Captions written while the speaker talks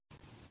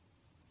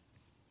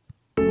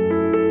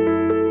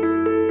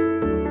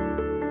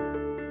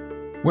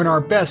When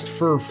our best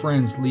fur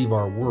friends leave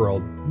our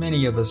world,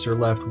 many of us are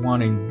left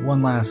wanting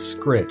one last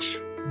scritch,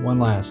 one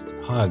last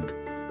hug,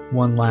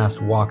 one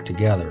last walk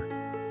together.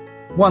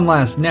 One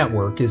Last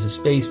Network is a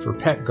space for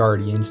pet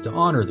guardians to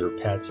honor their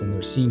pets in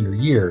their senior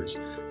years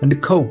and to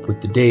cope with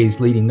the days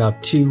leading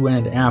up to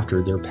and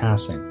after their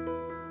passing.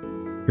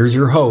 Here's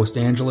your host,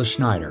 Angela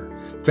Schneider,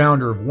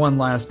 founder of One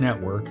Last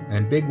Network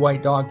and Big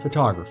White Dog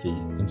Photography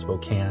in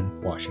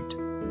Spokane, Washington.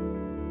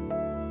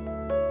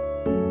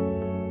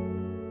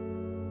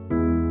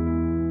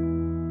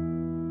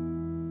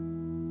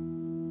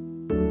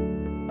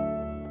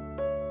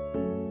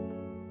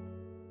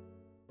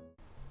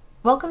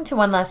 Welcome to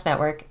One Last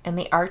Network and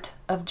the art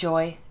of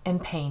joy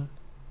and pain.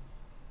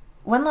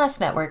 One Last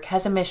Network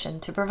has a mission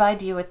to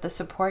provide you with the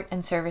support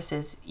and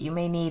services you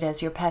may need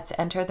as your pets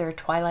enter their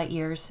twilight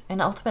years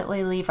and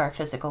ultimately leave our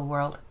physical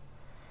world.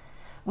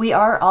 We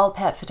are all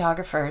pet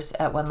photographers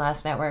at One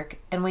Last Network,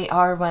 and we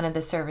are one of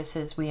the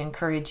services we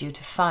encourage you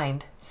to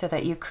find so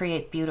that you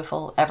create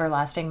beautiful,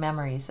 everlasting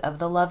memories of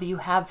the love you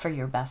have for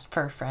your best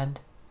fur friend.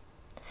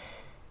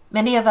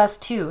 Many of us,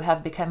 too,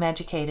 have become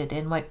educated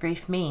in what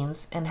grief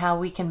means and how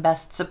we can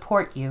best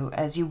support you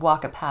as you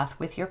walk a path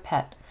with your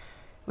pet,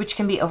 which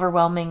can be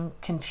overwhelming,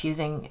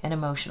 confusing, and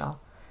emotional.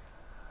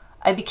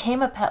 I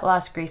became a pet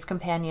loss grief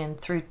companion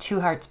through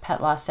Two Hearts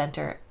Pet Loss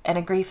Center and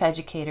a grief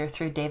educator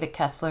through David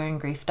Kessler and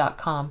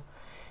Grief.com,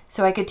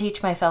 so I could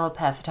teach my fellow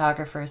pet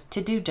photographers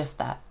to do just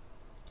that.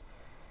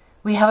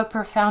 We have a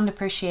profound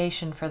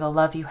appreciation for the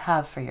love you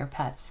have for your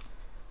pets.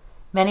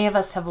 Many of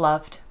us have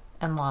loved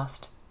and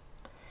lost.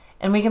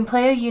 And we can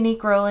play a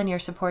unique role in your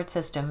support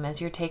system as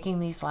you're taking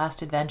these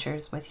last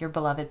adventures with your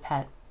beloved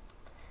pet.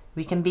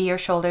 We can be your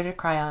shoulder to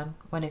cry on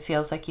when it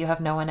feels like you have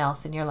no one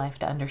else in your life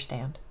to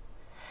understand.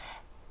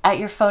 At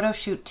your photo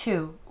shoot,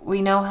 too, we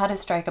know how to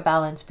strike a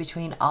balance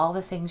between all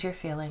the things you're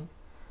feeling,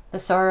 the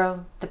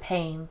sorrow, the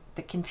pain,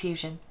 the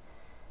confusion,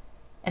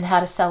 and how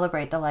to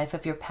celebrate the life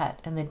of your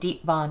pet and the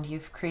deep bond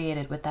you've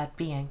created with that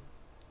being.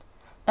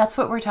 That's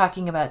what we're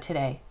talking about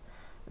today,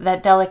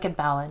 that delicate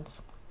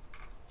balance.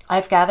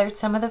 I've gathered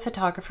some of the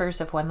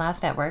photographers of One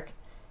Last Network,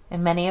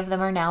 and many of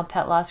them are now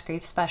pet loss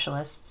grief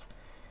specialists,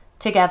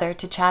 together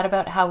to chat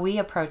about how we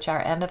approach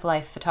our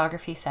end-of-life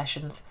photography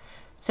sessions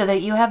so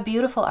that you have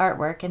beautiful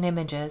artwork and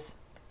images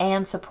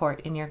and support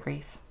in your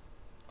grief.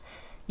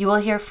 You will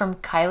hear from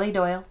Kylie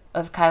Doyle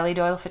of Kylie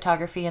Doyle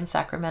Photography in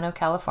Sacramento,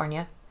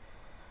 California,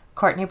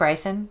 Courtney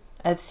Bryson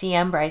of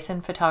CM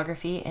Bryson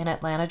Photography in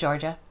Atlanta,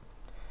 Georgia,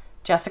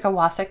 Jessica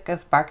Wasik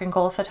of Bark and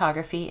Gold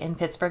Photography in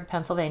Pittsburgh,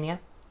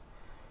 Pennsylvania,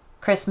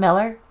 Chris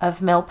Miller of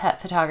Mill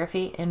Pet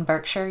Photography in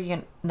Berkshire,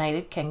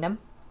 United Kingdom,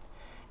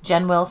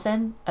 Jen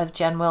Wilson of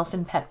Jen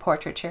Wilson Pet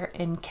Portraiture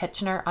in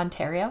Kitchener,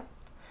 Ontario,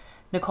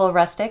 Nicole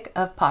Rustick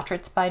of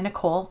Portraits by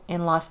Nicole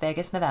in Las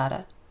Vegas,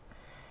 Nevada,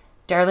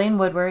 Darlene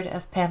Woodward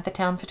of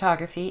Panthertown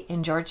Photography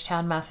in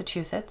Georgetown,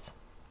 Massachusetts,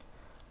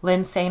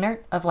 Lynn Sainert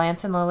of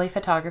Lance and Lily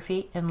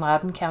Photography in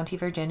Loudoun County,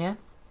 Virginia,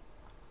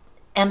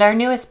 and our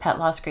newest pet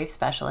loss grief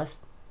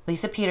specialist,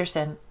 Lisa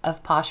Peterson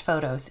of Posh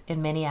Photos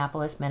in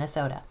Minneapolis,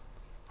 Minnesota.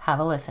 Have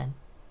a listen.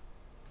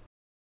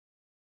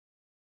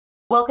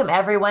 Welcome,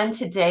 everyone.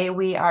 Today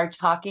we are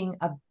talking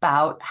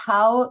about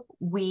how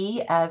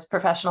we as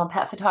professional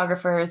pet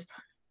photographers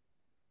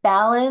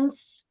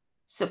balance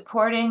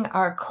supporting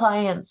our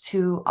clients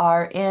who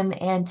are in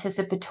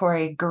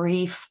anticipatory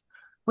grief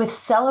with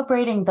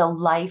celebrating the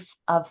life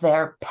of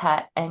their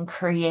pet and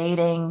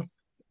creating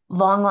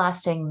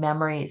long-lasting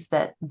memories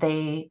that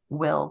they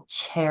will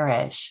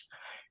cherish.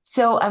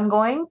 So I'm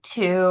going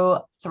to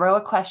throw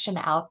a question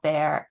out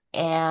there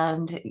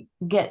and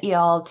get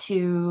y'all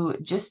to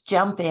just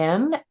jump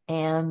in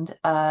and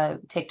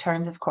take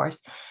turns, of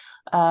course.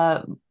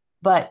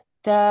 But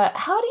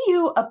how do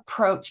you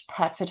approach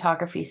pet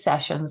photography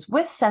sessions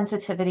with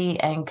sensitivity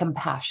and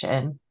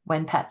compassion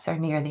when pets are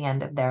near the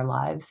end of their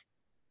lives?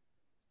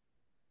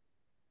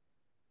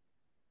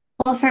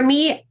 Well, for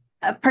me,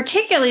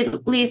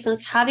 particularly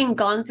since having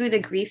gone through the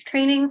grief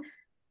training,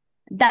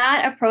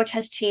 that approach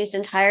has changed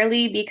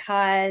entirely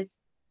because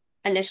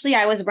initially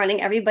I was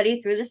running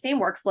everybody through the same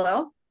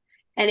workflow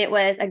and it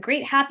was a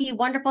great, happy,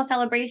 wonderful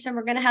celebration.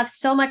 We're going to have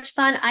so much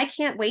fun. I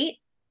can't wait.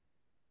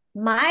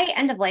 My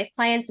end of life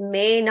clients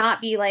may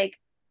not be like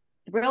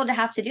thrilled to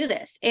have to do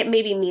this. It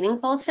may be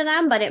meaningful to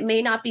them, but it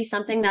may not be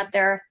something that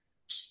they're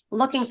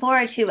looking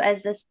forward to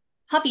as this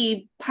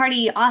puppy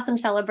party, awesome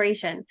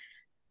celebration.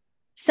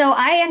 So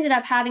I ended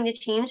up having to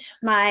change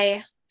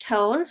my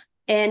tone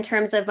in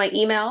terms of my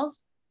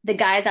emails, the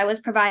guides I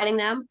was providing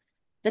them,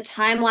 the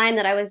timeline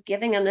that I was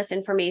giving them this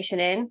information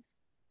in,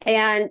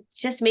 and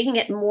just making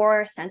it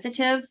more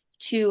sensitive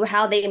to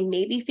how they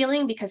may be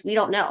feeling because we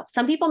don't know.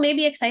 Some people may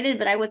be excited,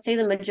 but I would say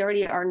the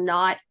majority are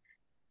not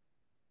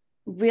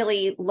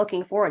really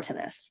looking forward to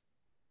this.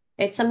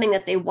 It's something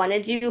that they want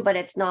to do, but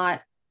it's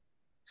not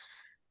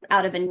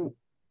out of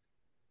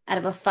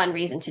a fun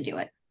reason to do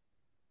it.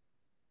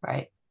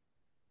 Right.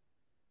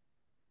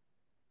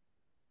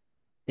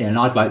 Yeah, and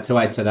I'd like to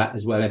add to that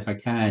as well, if I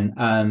can.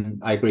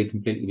 I agree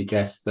completely with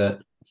Jess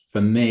that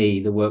for me,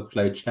 the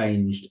workflow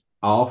changed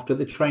after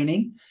the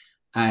training.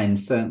 And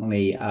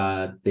certainly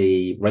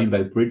the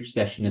Rainbow Bridge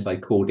session, as I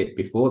called it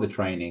before the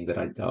training that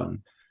I'd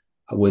done,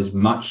 was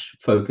much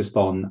focused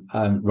on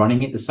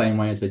running it the same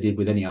way as I did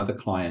with any other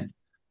client.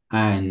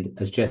 And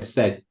as Jess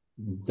said,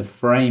 the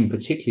frame,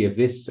 particularly of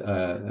this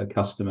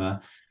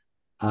customer,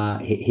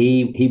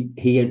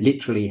 he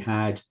literally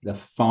had the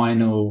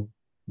final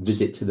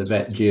visit to the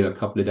vet due a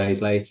couple of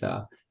days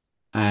later,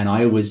 and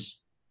I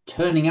was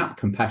turning up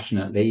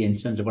compassionately in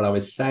terms of what I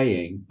was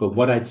saying, but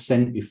what I'd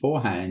sent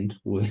beforehand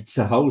was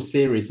a whole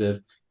series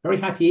of very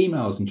happy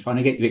emails and trying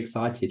to get you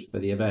excited for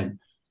the event.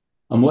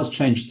 And what's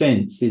changed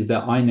since is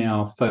that I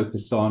now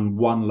focus on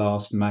one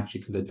last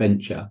magical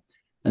adventure.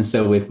 And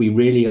so if we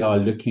really are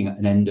looking at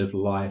an end of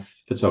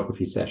life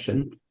photography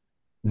session,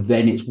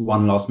 then it's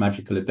one last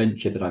magical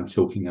adventure that I'm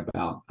talking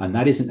about. And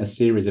that isn't a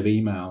series of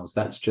emails.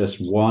 That's just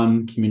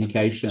one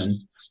communication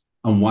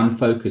and one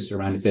focus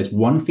around, if there's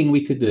one thing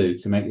we could do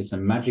to make this a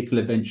magical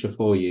adventure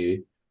for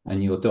you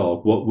and your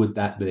dog, what would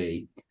that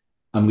be?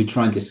 And we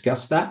try and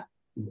discuss that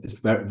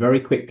very,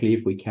 very quickly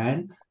if we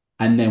can,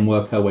 and then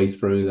work our way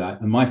through that.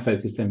 And my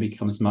focus then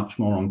becomes much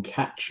more on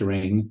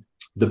capturing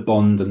the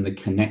bond and the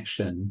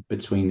connection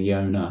between the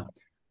owner,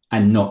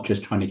 and not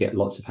just trying to get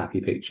lots of happy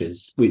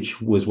pictures,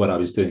 which was what I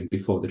was doing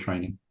before the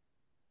training.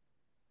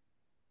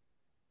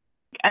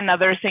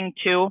 Another thing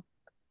too,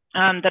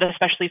 that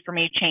especially for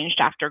me changed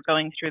after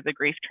going through the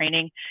grief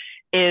training,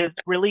 is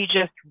really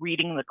just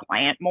reading the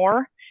client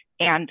more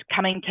and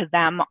coming to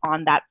them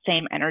on that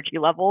same energy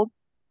level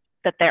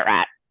that they're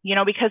at,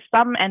 because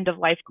some end of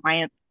life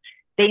clients,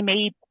 they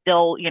may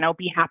still,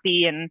 be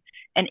happy and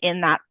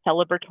in that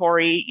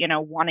celebratory,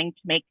 wanting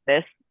to make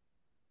this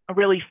a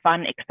really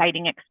fun,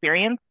 exciting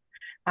experience.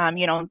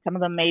 And some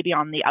of them may be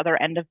on the other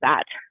end of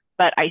that,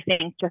 but I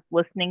think just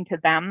listening to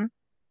them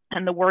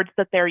and the words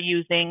that they're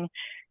using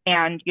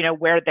and,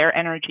 where their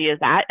energy is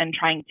at and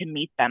trying to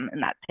meet them in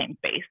that same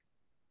space.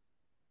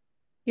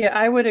 Yeah,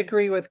 I would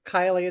agree with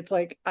Kylie. It's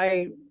like,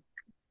 I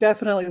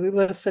definitely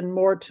listen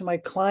more to my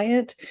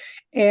client.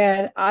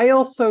 And I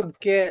also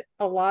get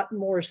a lot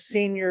more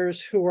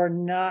seniors who are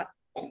not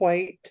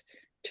quite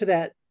to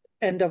that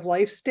end of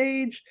life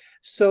stage.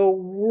 So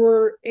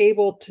we're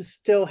able to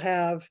still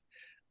have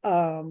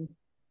a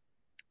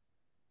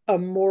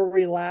more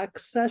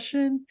relaxed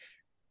session.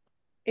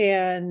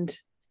 And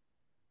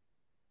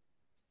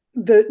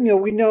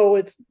we know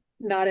it's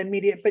not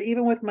immediate, but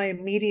even with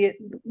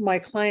my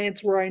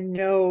clients where I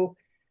know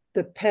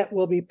the pet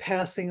will be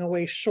passing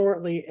away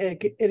shortly,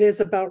 it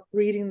is about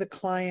reading the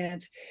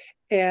client.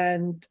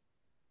 And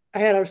I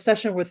had a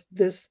session with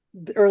this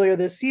earlier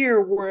this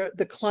year where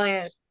the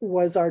client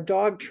was our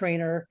dog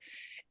trainer.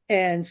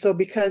 And so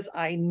because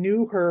I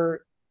knew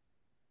her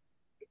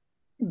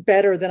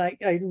better than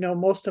I know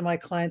most of my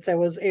clients, I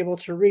was able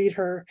to read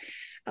her.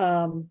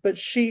 But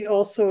she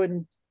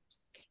also,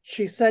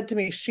 she said to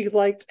me, she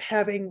liked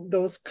having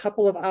those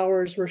couple of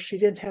hours where she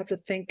didn't have to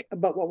think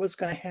about what was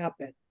going to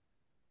happen.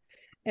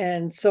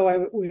 And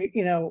so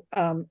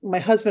my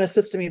husband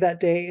assisted me that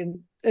day.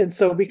 And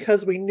so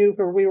because we knew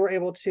her, we were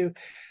able to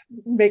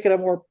make it a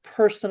more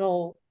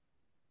personal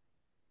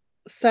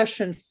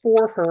session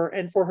for her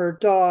and for her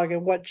dog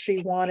and what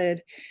she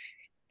wanted.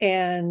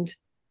 And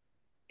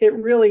it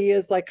really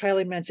is, like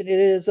Kylie mentioned, it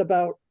is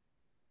about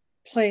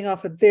playing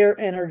off of their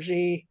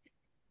energy.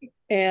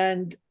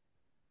 And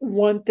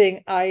one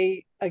thing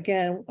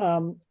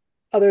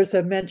others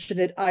have mentioned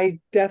it, I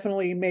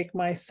definitely make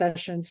my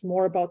sessions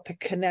more about the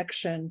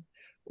connection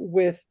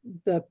with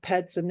the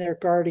pets and their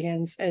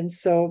guardians. And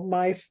so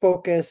my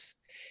focus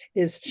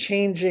is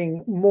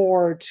changing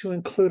more to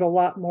include a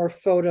lot more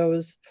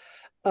photos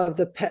of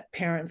the pet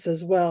parents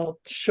as well,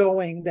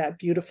 showing that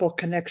beautiful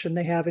connection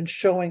they have and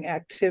showing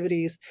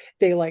activities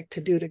they like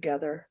to do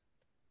together.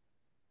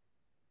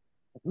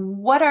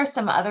 What are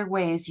some other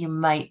ways you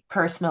might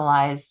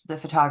personalize the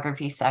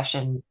photography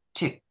session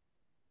to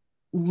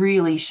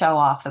really show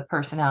off the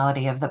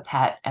personality of the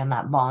pet and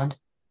that bond?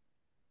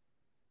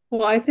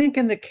 Well, I think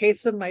in the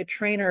case of my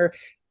trainer,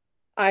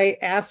 I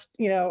asked,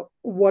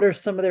 what are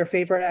some of their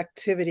favorite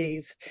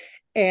activities?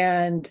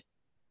 And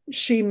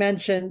she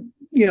mentioned,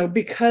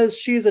 because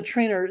she's a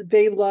trainer,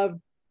 they love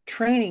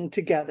training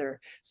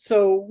together.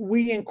 So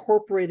we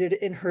incorporated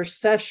in her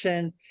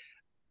session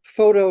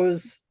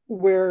photos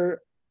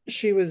where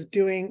she was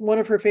doing, one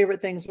of her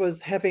favorite things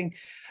was having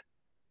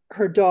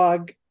her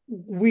dog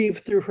weave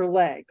through her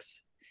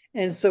legs.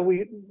 And so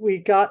we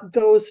got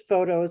those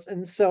photos.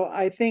 And so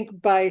I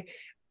think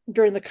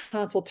during the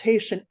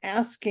consultation,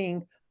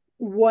 asking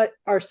what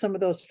are some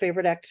of those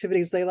favorite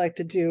activities they like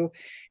to do.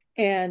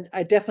 And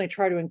I definitely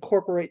try to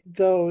incorporate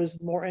those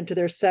more into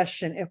their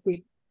session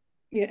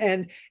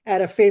and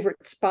at a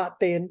favorite spot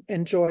they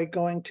enjoy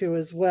going to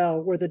as well,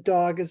 where the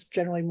dog is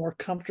generally more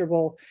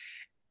comfortable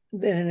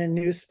than in a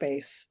new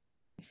space.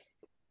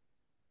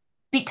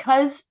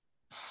 Because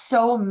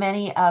so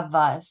many of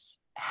us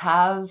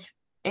have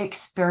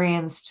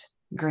experienced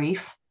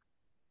grief,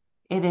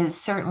 it is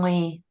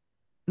certainly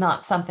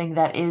not something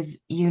that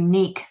is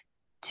unique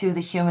to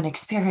the human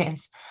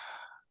experience.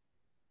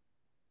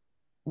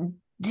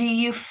 Do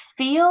you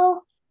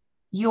feel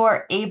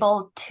you're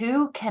able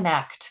to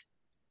connect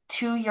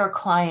to your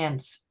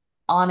clients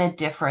on a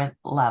different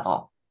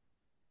level?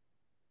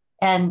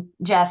 And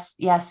Jess,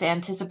 yes,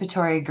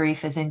 anticipatory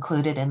grief is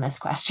included in this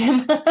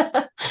question.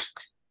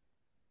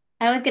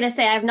 I was going to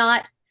say,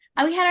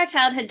 we had our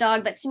childhood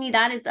dog, but to me,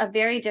 that is a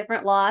very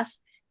different loss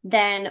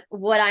than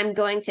what I'm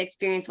going to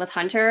experience with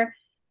Hunter.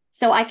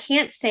 So I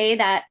can't say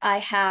that I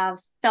have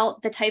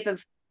felt the type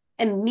of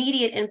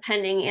immediate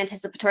impending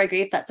anticipatory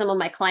grief that some of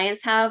my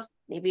clients have.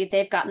 Maybe if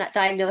they've gotten that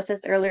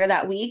diagnosis earlier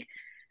that week.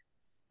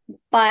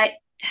 But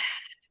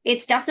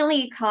it's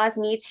definitely caused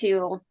me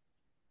to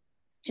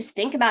just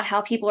think about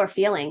how people are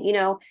feeling. You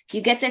know,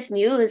 you get this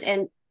news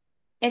and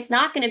it's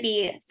not going to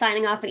be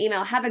signing off an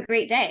email, have a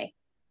great day.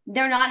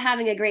 They're not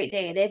having a great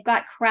day. They've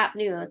got crap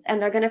news and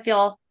they're going to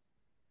feel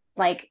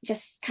like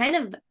just kind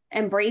of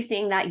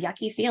embracing that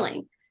yucky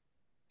feeling.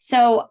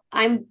 So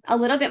I'm a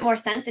little bit more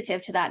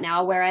sensitive to that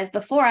now. Whereas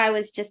before I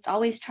was just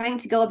always trying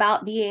to go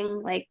about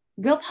being like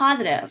real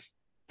positive.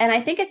 And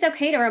I think it's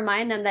okay to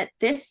remind them that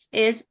this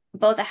is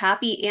both a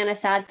happy and a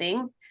sad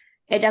thing.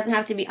 It doesn't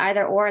have to be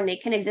either or, and they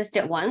can exist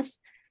at once.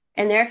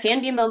 And there can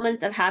be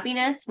moments of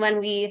happiness when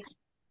we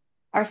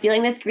are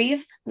feeling this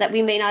grief that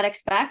we may not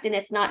expect. And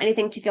it's not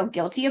anything to feel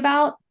guilty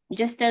about,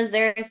 just as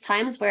there's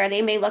times where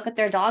they may look at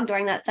their dog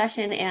during that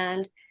session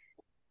and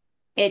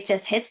it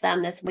just hits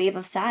them, this wave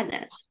of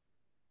sadness.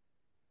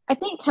 I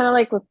think kind of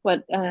like with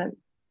what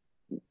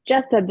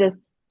Jess said, this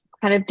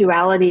kind of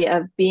duality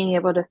of being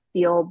able to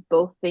feel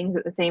both things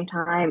at the same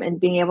time and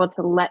being able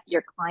to let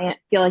your client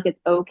feel like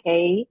it's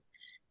okay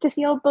to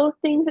feel both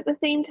things at the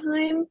same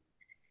time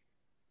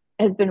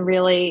has been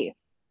really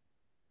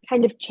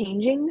kind of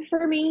changing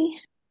for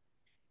me.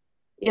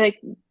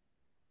 Like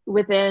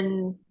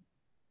within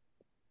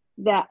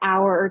the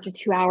hour to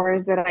 2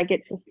 hours that I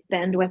get to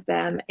spend with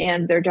them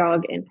and their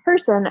dog in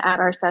person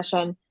at our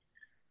session,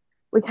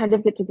 we kind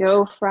of get to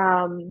go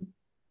from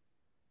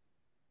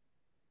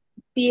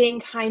being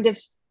kind of,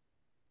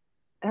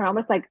 I don't know,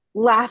 almost like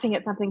laughing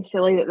at something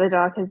silly that the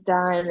dog has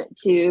done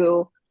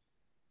to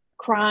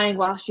crying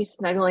while she's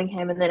snuggling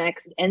him in the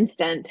next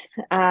instant.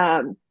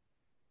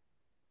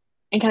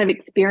 And kind of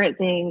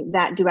experiencing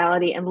that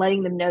duality and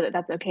letting them know that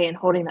that's okay and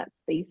holding that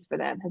space for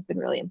them has been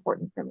really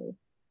important for me.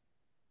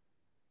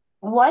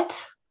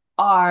 What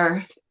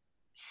are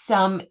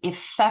some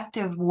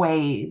effective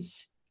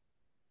ways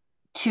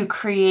to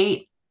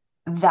create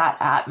that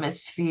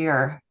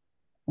atmosphere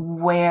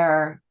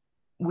where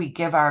we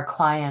give our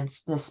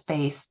clients the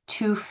space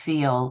to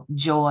feel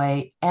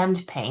joy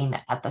and pain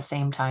at the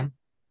same time?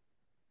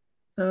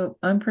 So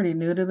I'm pretty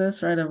new to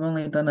this, right? I've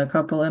only done a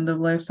couple end of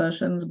life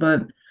sessions,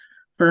 but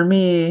for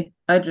me,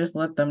 I just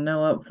let them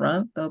know up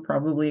front they'll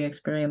probably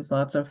experience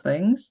lots of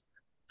things.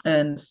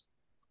 And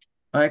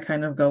I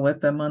kind of go with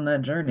them on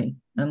that journey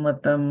and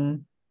let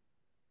them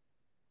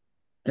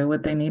do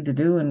what they need to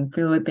do and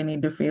feel what they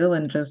need to feel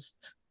and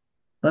just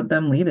let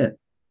them lead it.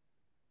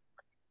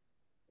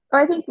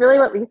 I think really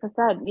what Lisa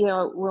said, you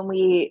know,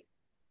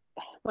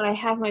 when I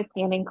have my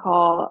planning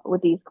call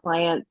with these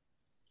clients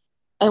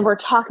and we're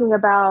talking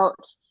about,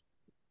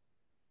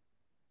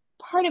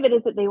 part of it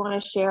is that they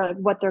want to share like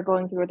what they're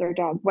going through with their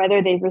dog,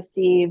 whether they've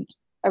received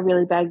a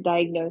really bad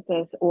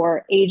diagnosis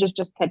or age is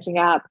just catching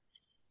up.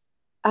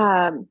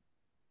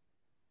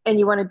 And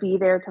you want to be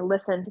there to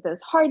listen to those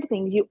hard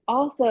things. You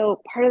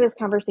also, part of this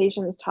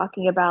conversation is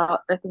talking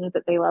about the things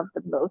that they love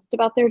the most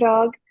about their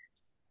dog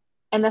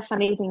and the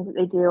funny things that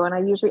they do. And I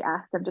usually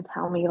ask them to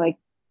tell me like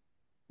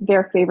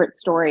their favorite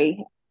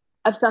story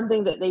of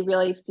something that they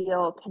really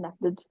feel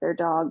connected to their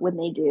dog when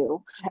they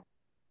do.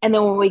 And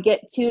then when we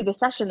get to the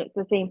session, it's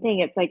the same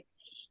thing. It's like,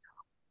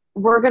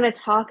 we're going to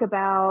talk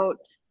about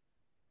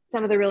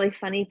some of the really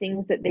funny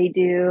things that they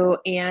do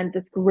and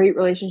this great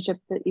relationship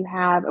that you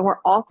have. And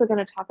we're also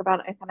going to talk about,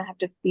 I kind of have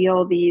to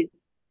feel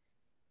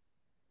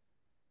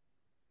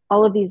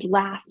all of these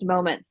last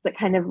moments that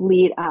kind of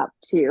lead up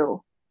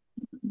to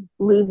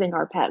losing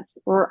our pets.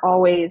 We're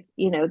always,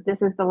 you know,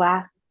 this is the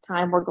last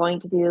time we're going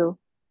to do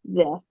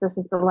this. This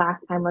is the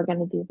last time we're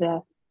going to do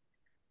this.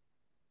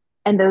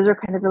 And those are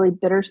kind of really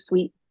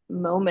bittersweet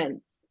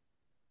moments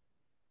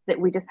that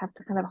we just have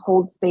to kind of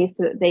hold space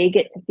so that they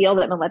get to feel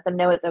them and let them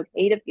know it's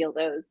okay to feel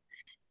those.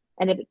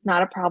 And if it's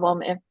not a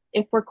problem,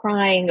 if we're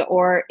crying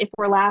or if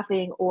we're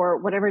laughing or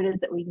whatever it is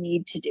that we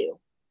need to do.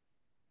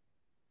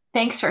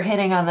 Thanks for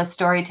hitting on the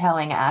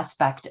storytelling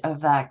aspect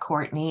of that,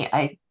 Courtney.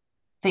 I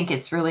think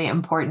it's really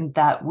important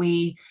that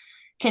we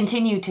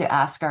continue to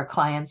ask our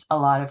clients a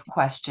lot of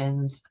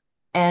questions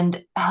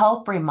and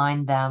help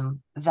remind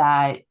them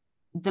that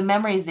the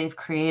memories they've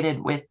created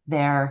with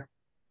their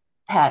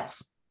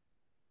pets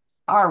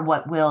are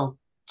what will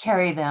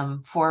carry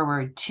them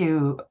forward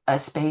to a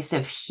space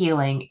of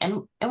healing.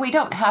 And we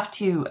don't have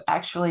to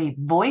actually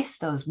voice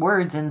those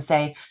words and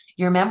say,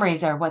 your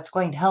memories are what's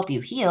going to help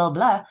you heal,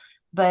 blah,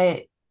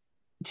 but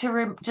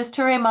just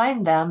to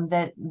remind them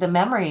that the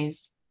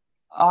memories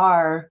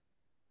are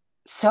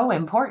so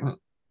important,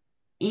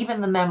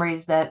 even the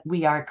memories that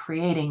we are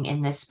creating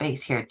in this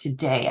space here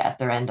today at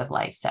their end of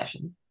life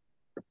session.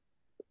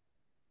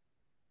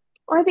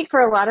 Well, I think for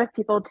a lot of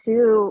people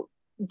too,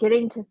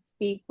 getting to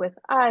speak with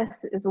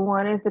us is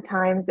one of the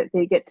times that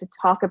they get to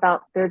talk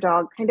about their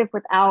dog kind of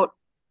without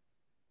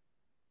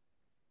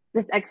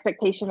this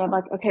expectation of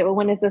like, okay, well,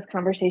 when is this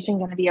conversation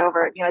going to be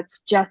over? You know,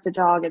 it's just a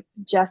dog, it's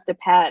just a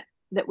pet,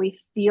 that we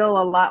feel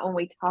a lot when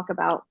we talk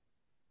about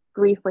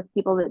grief with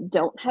people that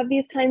don't have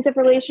these kinds of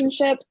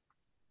relationships.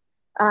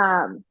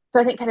 So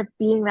I think kind of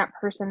being that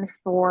person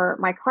for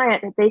my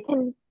client, that they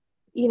can,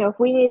 you know, if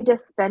we need to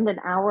spend an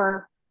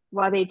hour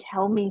while they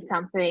tell me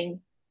something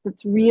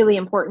that's really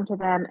important to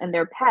them and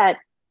their pet,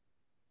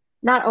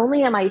 not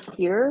only am I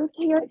here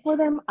to hear it for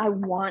them, I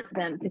want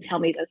them to tell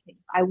me those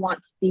things. I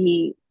want to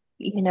be,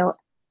 you know,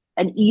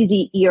 an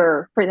easy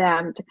ear for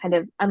them to kind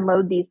of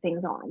unload these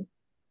things on.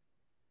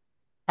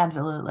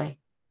 Absolutely.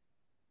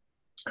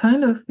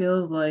 Kind of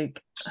feels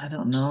like, I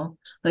don't know,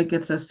 like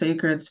it's a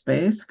sacred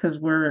space because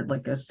we're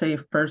like a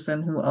safe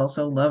person who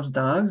also loves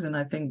dogs. And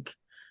I think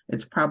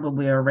it's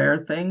probably a rare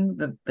thing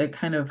that they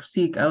kind of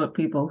seek out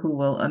people who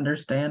will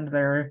understand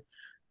their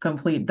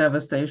complete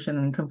devastation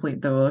and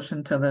complete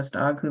devotion to this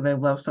dog who they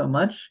love so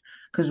much,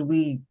 because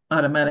we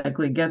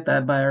automatically get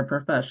that by our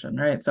profession,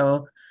 right?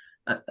 So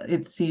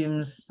it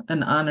seems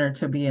an honor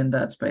to be in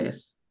that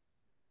space.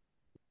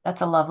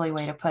 That's a lovely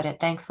way to put it.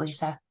 Thanks,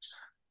 Lisa.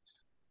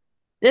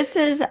 This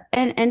is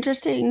an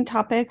interesting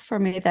topic for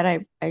me that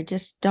I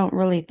just don't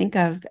really think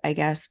of, I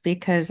guess,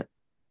 because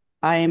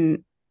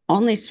I'm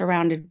only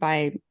surrounded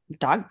by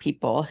dog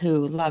people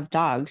who love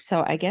dogs.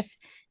 So I guess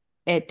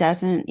it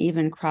doesn't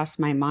even cross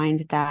my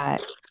mind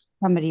that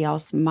somebody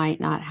else might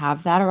not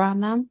have that around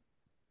them.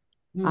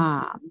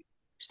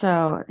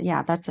 So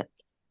yeah, that's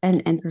an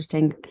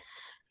interesting,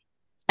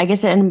 I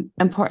guess, an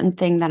important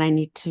thing that I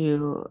need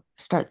to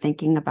start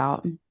thinking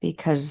about,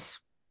 because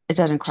it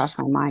doesn't cross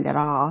my mind at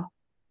all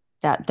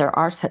that there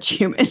are such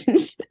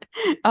humans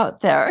out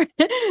there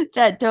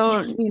that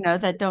don't, you know,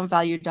 that don't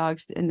value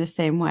dogs in the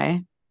same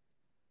way.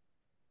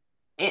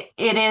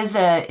 It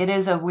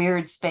is a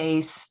weird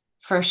space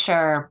for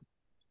sure.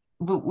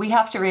 But we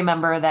have to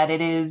remember that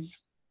it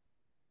is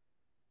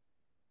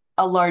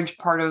a large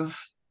part of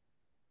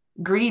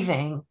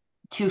grieving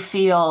to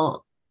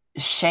feel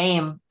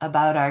shame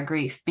about our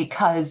grief,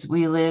 because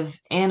we live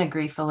in a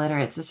grief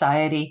illiterate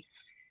society.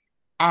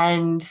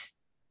 And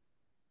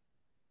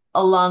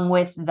along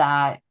with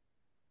that,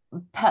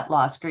 pet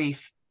loss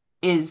grief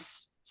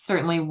is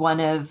certainly one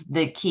of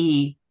the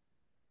key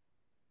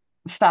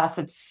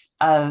facets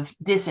of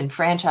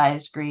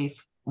disenfranchised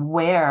grief,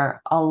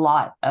 where a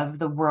lot of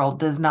the world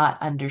does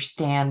not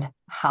understand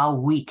how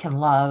we can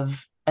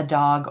love a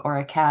dog or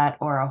a cat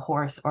or a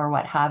horse or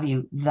what have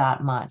you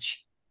that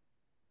much.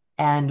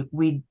 And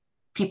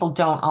people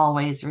don't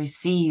always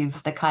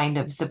receive the kind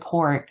of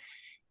support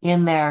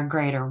in their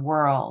greater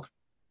world.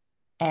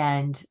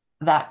 And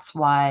that's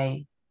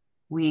why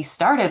we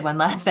started One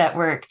Last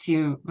Network,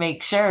 to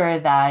make sure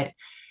that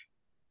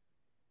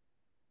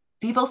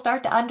people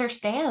start to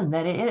understand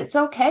that it's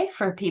okay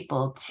for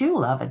people to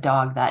love a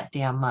dog that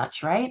damn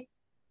much, right?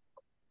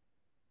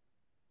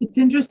 It's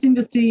interesting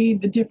to see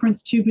the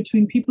difference too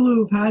between people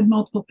who've had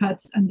multiple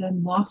pets and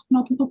then lost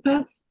multiple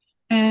pets,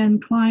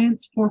 and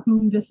clients for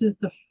whom this is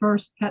the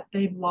first pet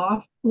they've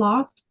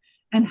lost,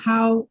 and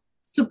how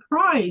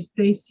surprised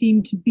they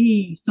seem to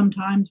be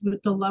sometimes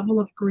with the level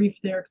of grief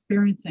they're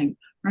experiencing,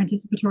 or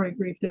anticipatory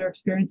grief they're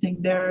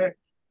experiencing.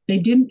 They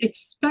didn't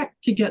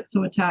expect to get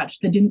so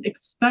attached. They didn't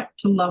expect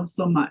to love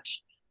so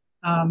much.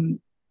 And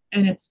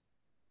it's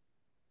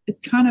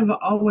kind of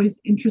always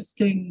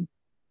interesting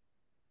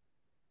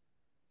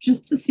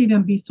just to see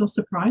them be so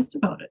surprised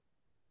about it.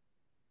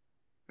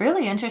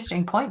 Really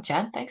interesting point,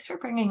 Jen. Thanks for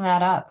bringing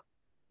that up.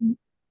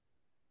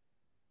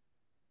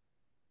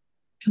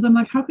 Because I'm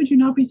like, how could you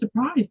not be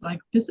surprised? Like,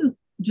 this is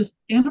just,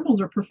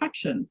 animals are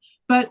perfection.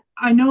 But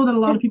I know that a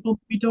lot of people,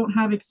 we don't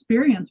have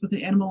experience with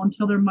an animal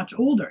until they're much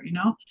older. You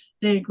know,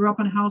 they grew up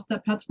in a house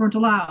that pets weren't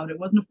allowed, it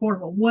wasn't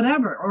affordable,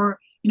 whatever. Or,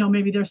 you know,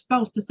 maybe their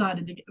spouse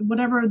decided to get,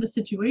 whatever the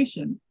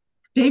situation.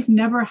 They've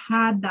never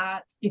had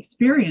that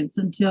experience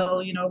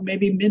until, you know,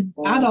 maybe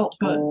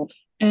mid-adulthood,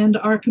 and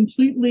are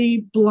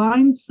completely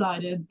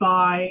blindsided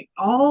by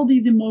all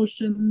these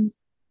emotions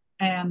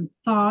and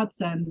thoughts,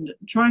 and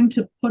trying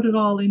to put it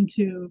all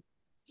into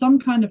some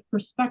kind of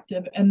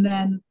perspective, and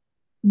then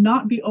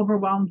not be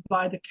overwhelmed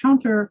by the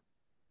counter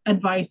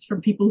advice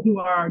from people who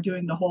are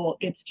doing the whole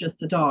 "it's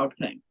just a dog"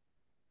 thing.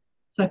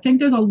 So I think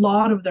there's a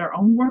lot of their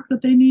own work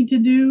that they need to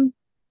do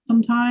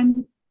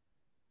sometimes.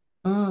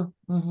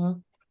 Mm-hmm.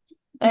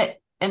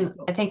 And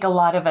I think a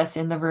lot of us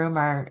in the room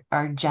are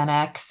Gen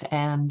X,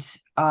 and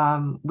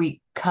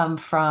we come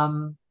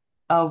from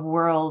a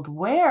world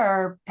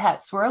where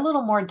pets were a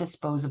little more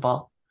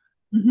disposable,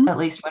 at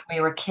least when we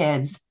were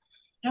kids.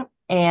 Yep.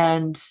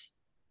 And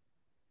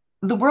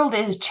the world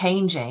is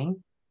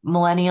changing.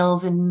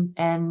 Millennials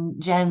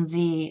and Gen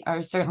Z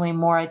are certainly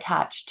more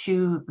attached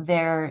to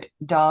their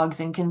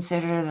dogs and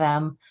consider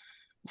them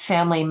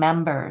family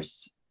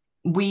members.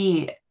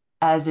 We,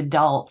 as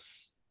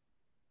adults,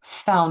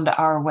 found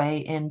our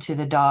way into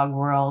the dog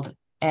world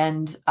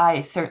And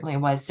I certainly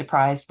was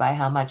surprised by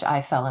how much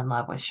I fell in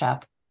love with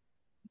Shep.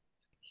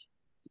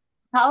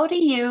 How do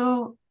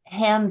you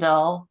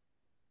handle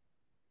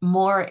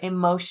more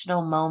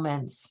emotional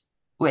moments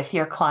with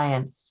your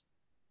clients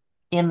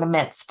in the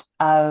midst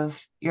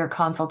of your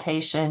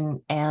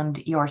consultation and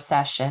your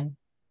session?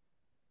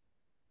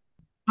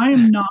 I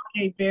am not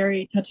a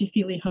very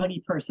touchy-feely,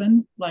 huggy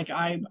person. Like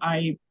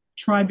I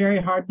try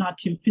very hard not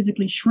to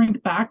physically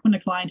shrink back when a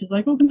client is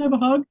like, "Oh, can I have a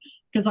hug?"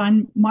 Because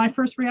my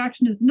first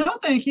reaction is no,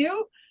 thank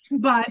you.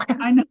 But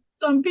I know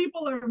some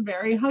people are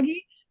very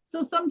huggy,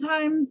 so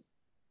sometimes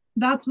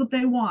that's what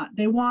they want.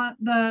 They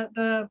want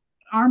the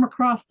arm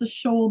across the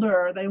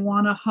shoulder. They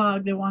want a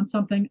hug. They want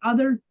something.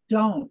 Others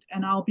don't,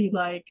 and I'll be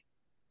like,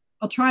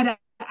 I'll try to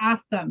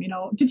ask them,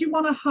 did you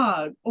want a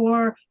hug?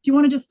 Or do you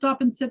want to just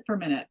stop and sit for a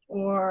minute?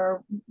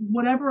 Or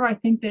whatever I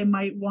think they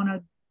might want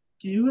to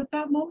do at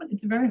that moment.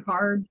 It's very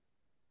hard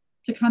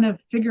to kind of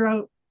figure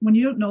out when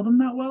you don't know them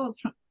that well. It's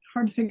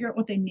hard to figure out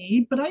what they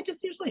need, but I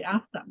just usually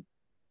ask them.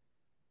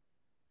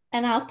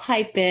 And I'll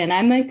pipe in.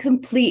 I'm a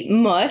complete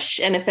mush.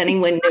 And if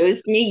anyone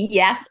knows me,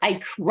 yes, I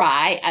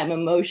cry. I'm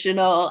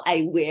emotional.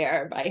 I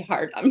wear my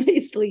heart on my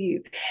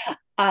sleeve.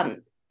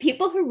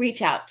 People who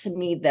reach out to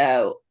me,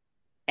 though,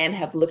 and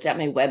have looked at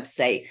my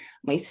website,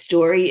 my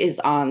story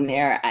is on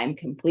there. I'm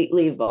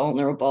completely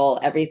vulnerable.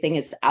 Everything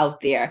is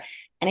out there.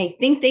 And I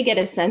think they get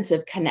a sense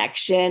of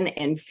connection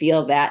and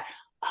feel that,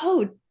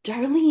 oh,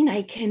 Darlene,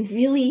 I can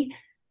really,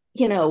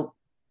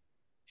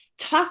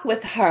 talk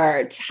with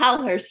her,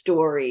 tell her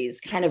stories,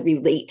 kind of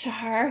relate to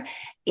her.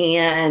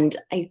 And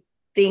I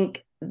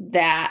think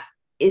that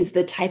is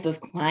the type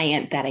of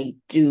client that I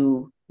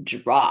do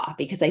draw,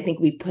 because I think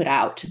we put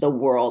out to the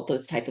world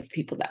those type of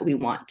people that we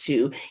want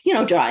to,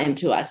 draw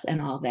into us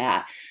and all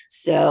that.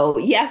 So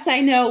yes, I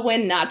know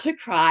when not to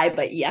cry,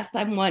 but yes,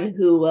 I'm one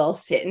who will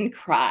sit and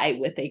cry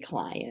with a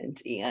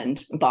client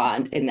and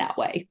bond in that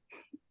way.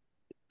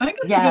 I think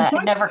that's a good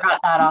point. I never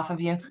got that off of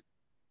you.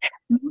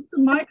 Most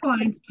of my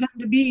clients tend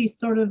to be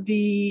sort of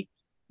the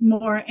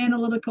more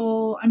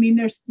analytical. I mean,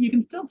 you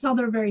can still tell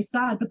they're very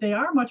sad, but they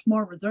are much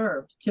more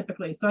reserved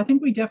typically. So I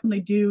think we definitely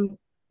do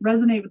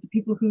resonate with the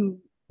people who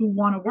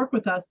want to work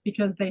with us,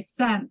 because they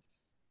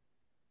sense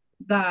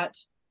that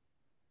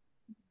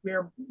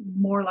we're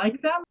more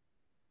like them.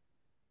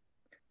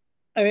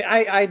 I mean,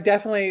 I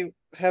definitely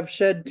have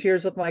shed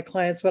tears with my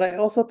clients, but I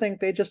also think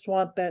they just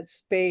want that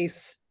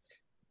space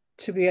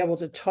to be able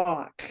to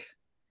talk.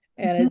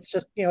 And it's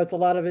just, it's a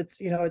lot of it's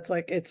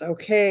like, it's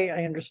okay,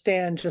 I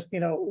understand, just,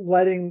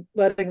 letting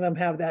them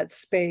have that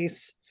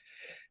space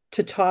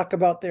to talk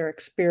about their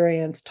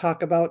experience,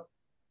 talk about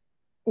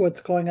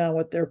what's going on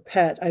with their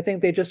pet. I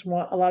think they just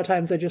want, a lot of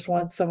times they just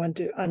want someone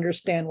to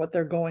understand what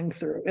they're going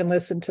through and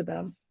listen to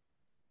them.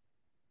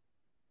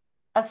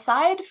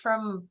 Aside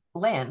from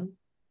Lynn,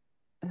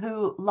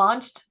 who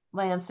launched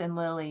Lance and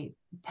Lily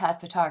Pet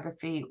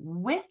Photography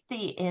with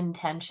the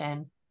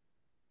intention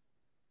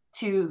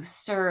to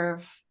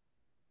serve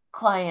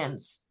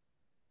clients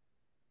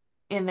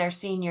in their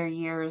senior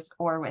years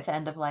or with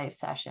end of life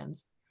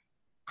sessions,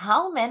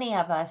 how many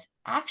of us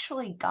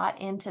actually got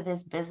into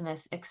this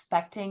business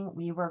expecting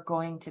we were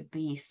going to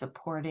be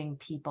supporting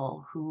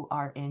people who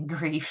are in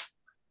grief?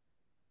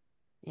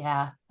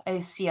 Yeah, I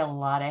see a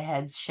lot of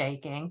heads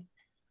shaking.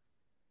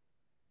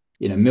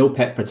 Mill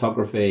Pet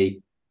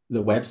Photography,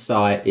 the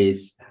website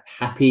is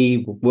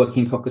happy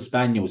working Cocker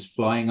Spaniels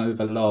flying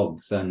over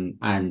logs and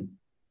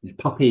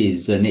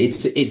puppies, and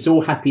it's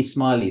all happy,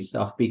 smiley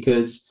stuff,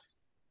 because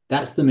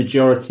that's the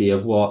majority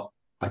of what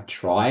I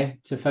try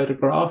to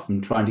photograph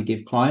and trying to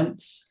give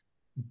clients.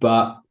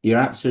 But you're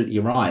absolutely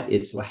right.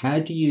 It's how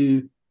do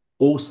you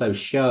also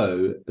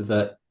show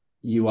that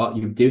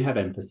you do have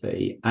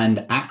empathy,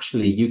 and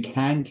actually you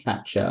can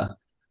capture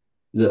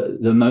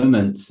the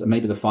moments,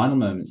 maybe the final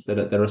moments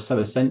that are so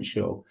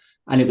essential.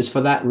 And it was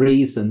for that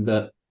reason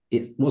that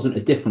it wasn't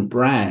a different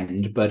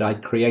brand, but I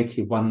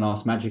created One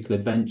Last Magical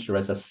Adventure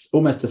as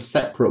almost a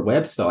separate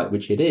website,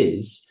 which it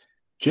is,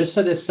 just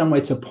so there's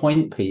somewhere to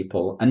point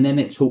people. And then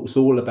it talks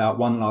all about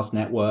One Last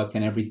Network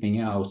and everything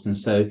else. And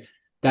so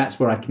that's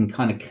where I can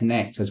kind of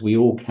connect, as we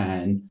all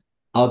can,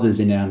 others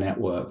in our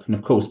network. And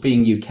of course,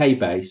 being UK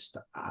based,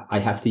 I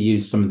have to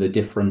use some of the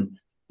different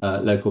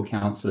local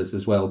councillors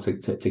as well to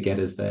get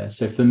us there.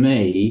 So for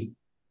me,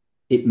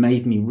 it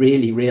made me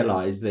really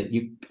realize that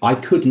I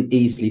couldn't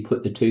easily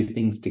put the two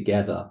things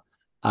together.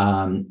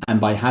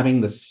 And by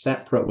having the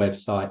separate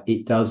website,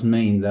 it does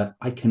mean that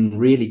I can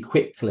really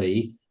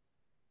quickly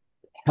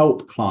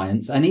help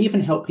clients, and even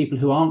help people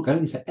who aren't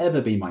going to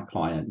ever be my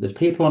client. There's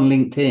people on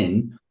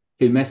LinkedIn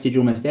who message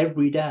almost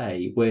every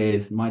day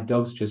with, my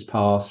dog's just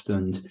passed,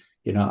 and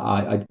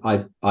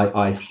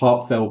I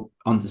heartfelt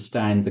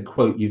understand the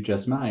quote you've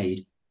just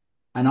made.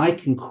 And I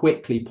can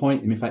quickly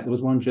point them. In fact, there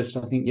was one just,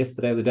 I think,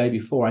 yesterday or the day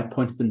before, I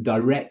pointed them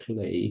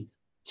directly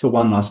to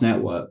One Last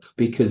Network,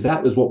 because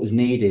that was what was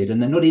needed.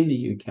 And they're not in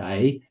the UK,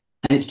 and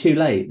it's too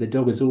late. The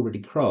dog has already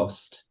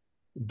crossed,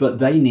 but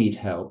they need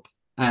help.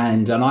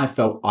 And I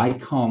felt I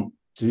can't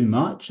do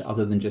much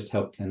other than just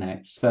help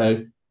connect.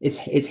 So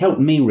it's helped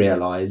me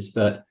realize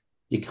that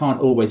you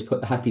can't always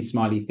put the happy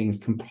smiley things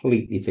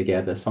completely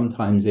together.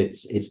 Sometimes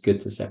it's good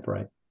to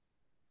separate.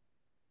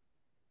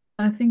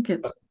 I think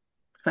it's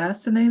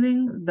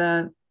fascinating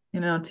that,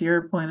 to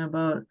your point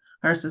about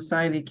our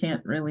society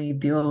can't really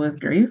deal with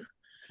grief,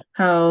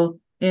 how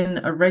in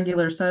a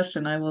regular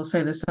session, I will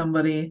say to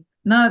somebody,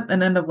 not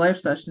an end of life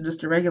session,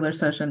 just a regular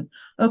session,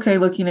 okay,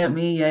 looking at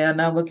me, yeah,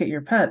 now look at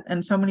your pet.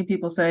 And so many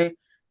people say,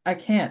 I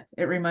can't.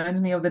 It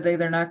reminds me of the day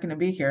they're not going to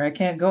be here. I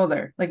can't go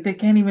there. Like they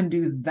can't even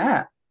do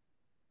that.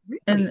 Really?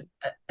 And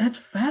that's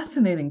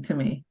fascinating to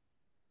me.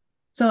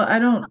 So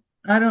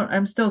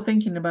I'm still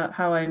thinking about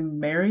how I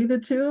marry the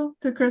two,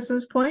 to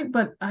Chris's point,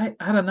 but I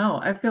don't know.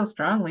 I feel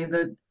strongly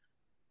that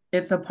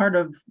it's a part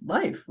of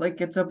life. Like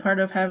it's a part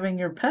of having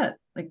your pet.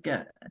 Like,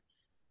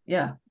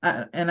 yeah.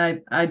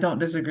 I don't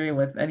disagree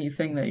with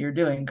anything that you're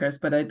doing, Chris,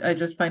 but I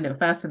just find it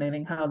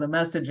fascinating how the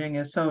messaging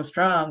is so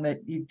strong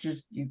that you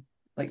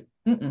like,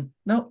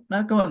 nope,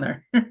 not going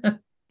there.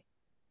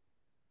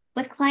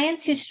 With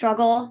clients who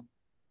struggle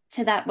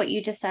to that, what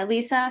you just said,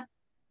 Lisa,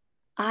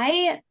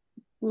 I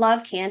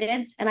love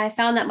candids, and I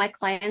found that my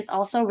clients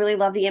also really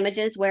love the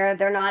images where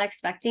they're not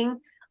expecting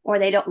or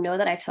they don't know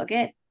that I took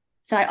it.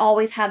 So I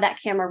always have that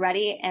camera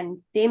ready, and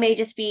they may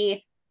just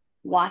be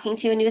walking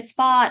to a new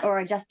spot or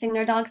adjusting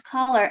their dog's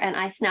collar, and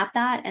I snap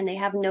that and they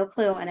have no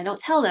clue, and I don't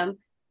tell them,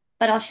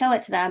 but I'll show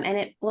it to them, and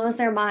it blows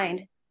their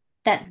mind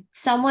that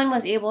someone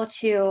was able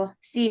to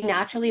see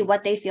naturally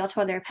what they feel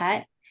toward their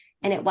pet,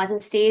 and it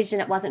wasn't staged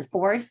and it wasn't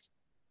forced.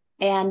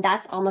 And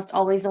that's almost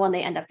always the one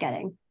they end up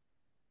getting.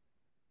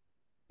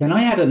 Can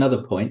I add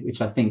another point,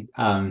 which I think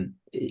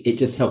it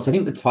just helps? I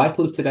think the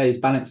title of today is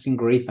Balancing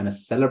Grief and a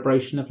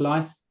Celebration of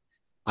Life.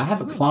 I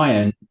have a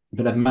client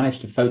that I've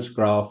managed to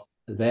photograph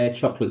their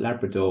chocolate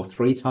Labrador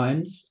 3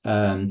 times.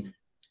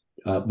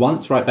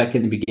 Once right back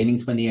in the beginning,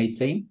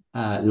 2018,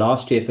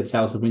 last year for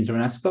Tales of Windsor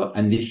and Ascot,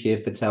 and this year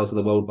for Tales of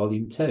the World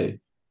Volume 2.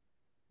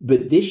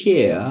 But this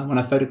year, when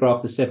I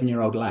photographed the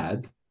 7-year-old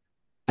lab,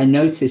 I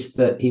noticed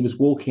that he was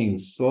walking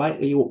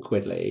slightly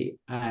awkwardly,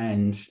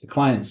 and the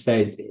client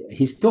said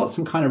he's got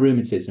some kind of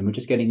rheumatism. We're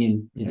just getting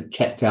him,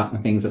 checked out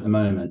and things at the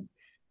moment.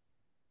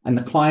 And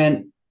the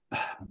client,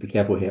 be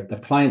careful here. The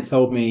client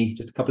told me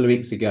just a couple of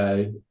weeks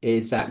ago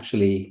it's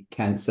actually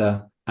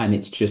cancer, and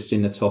it's just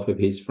in the top of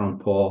his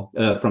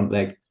front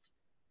leg,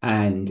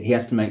 and he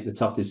has to make the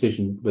tough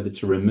decision whether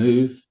to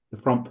remove the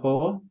front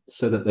paw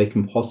so that they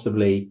can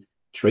possibly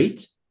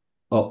treat.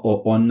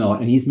 Or not.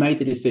 And he's made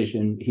the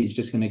decision, he's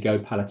just going to go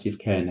palliative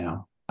care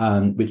now,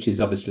 which is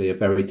obviously a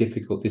very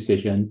difficult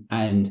decision.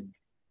 And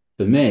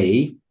for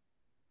me,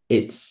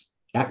 it's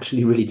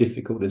actually really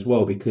difficult as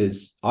well,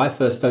 because I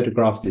first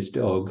photographed this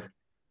dog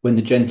when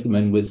the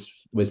gentleman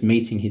was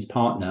meeting his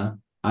partner,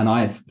 and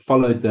I've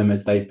followed them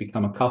as they've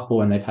become a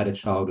couple and they've had a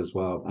child as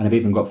well. And I've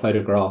even got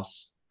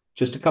photographs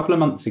just a couple of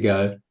months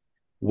ago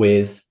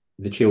with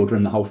the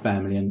children, the whole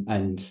family,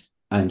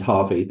 and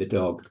Harvey, the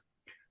dog.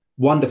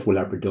 Wonderful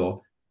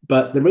Labrador.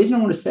 But the reason I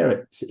want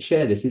to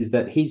share this is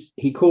that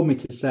he called me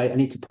to say I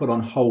need to put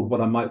on hold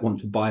what I might want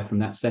to buy from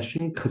that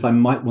session, because I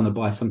might want to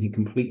buy something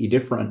completely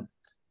different.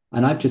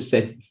 And I've just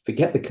said,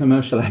 forget the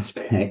commercial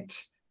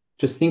aspect.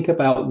 Just think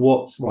about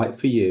what's right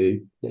for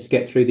you. Let's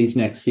get through these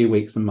next few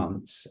weeks and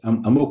months,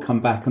 and we'll come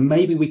back and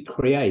maybe we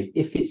create,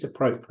 if it's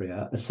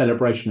appropriate, a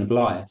celebration of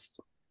life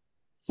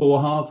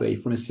for Harvey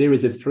from a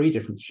series of 3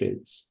 different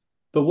shoots.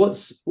 But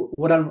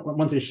what I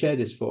wanted to share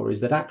this for is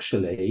that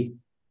actually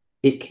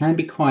it can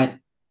be quite,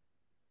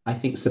 I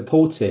think,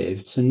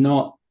 supportive to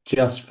not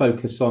just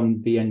focus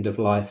on the end of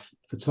life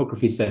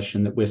photography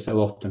session that we're so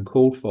often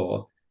called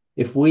for.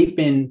 If we've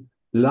been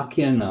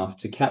lucky enough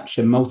to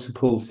capture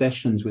multiple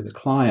sessions with a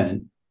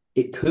client,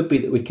 it could be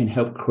that we can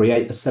help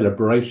create a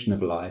celebration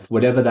of life,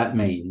 whatever that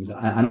means.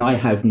 And I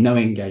have no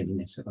end game in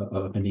this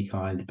of any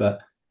kind, but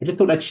I just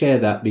thought I'd share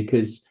that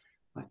because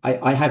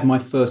I have my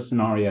first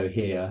scenario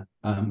here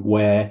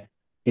where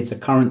it's a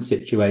current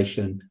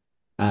situation.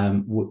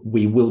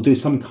 We will do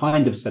some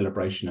kind of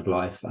celebration of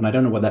life. And I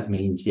don't know what that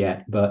means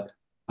yet, but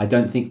I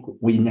don't think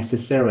we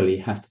necessarily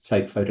have to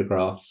take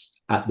photographs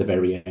at the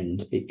very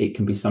end. It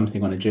can be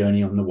something on a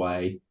journey on the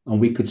way, and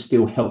we could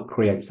still help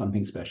create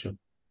something special.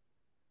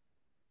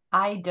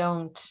 I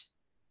don't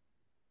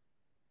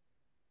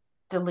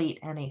delete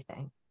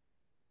anything.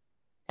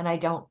 And I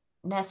don't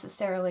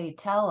necessarily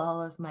tell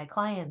all of my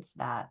clients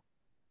that.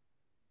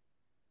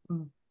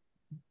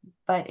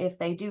 But if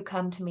they do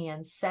come to me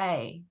and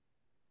say,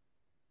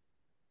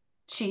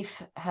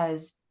 Chief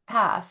has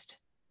passed,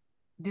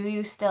 do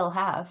you still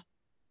have?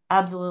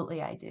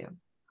 Absolutely, I do.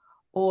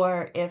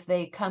 Or if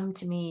they come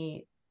to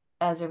me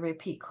as a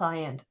repeat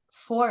client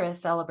for a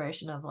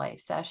celebration of life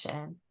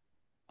session,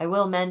 I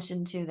will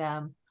mention to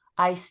them,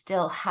 I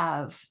still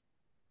have ...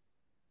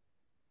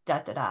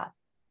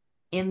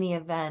 in the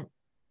event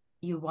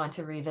you want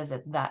to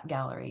revisit that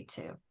gallery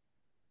too.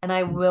 And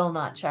I will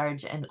not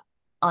charge an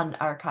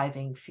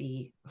unarchiving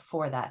fee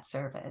for that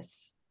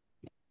service.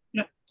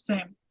 Yep,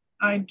 same.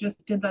 I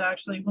just did that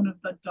actually. One of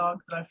the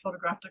dogs that I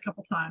photographed a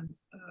couple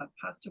times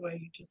passed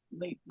away just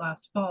late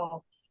last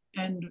fall.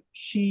 and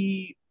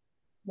she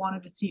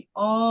wanted to see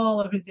all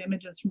of his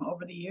images from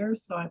over the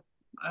years. So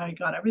I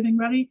got everything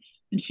ready,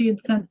 and she had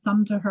sent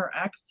some to her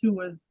ex, who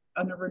was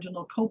an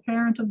original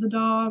co-parent of the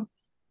dog.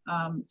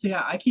 So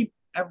yeah, I keep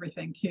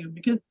everything too,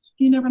 because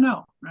you never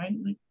know, right?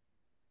 Like,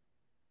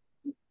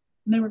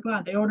 and they were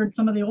glad. They ordered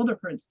some of the older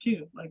prints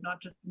too, like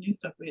not just the new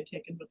stuff we had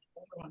taken, but some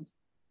older ones.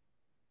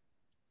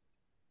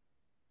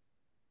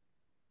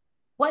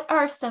 What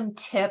are some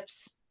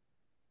tips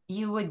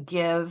you would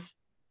give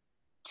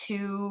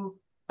to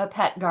a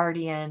pet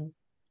guardian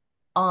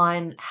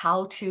on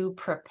how to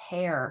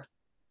prepare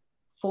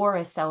for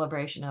a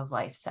celebration of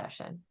life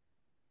session?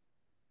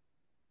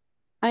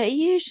 I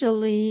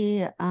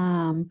usually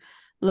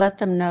let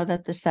them know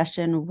that the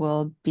session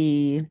will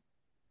be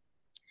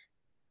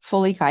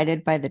fully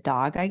guided by the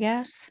dog, I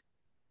guess.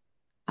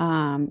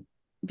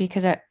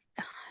 Because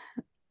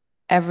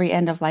every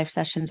end of life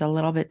session is a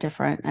little bit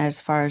different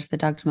as far as the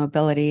dog's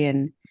mobility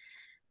and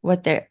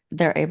what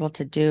they're able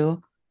to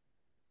do.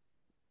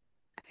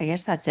 I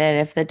guess that's it.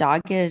 If the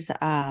dog is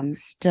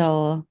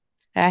still,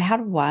 I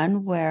had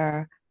one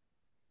where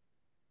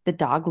the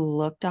dog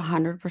looked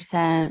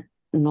 100%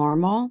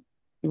 normal,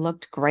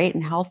 looked great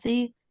and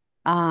healthy,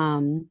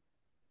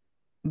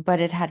 but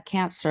it had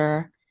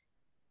cancer,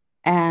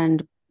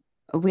 and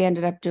we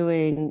ended up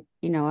doing,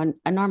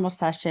 a normal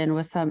session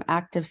with some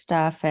active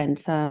stuff and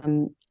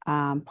some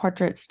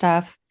portrait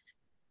stuff.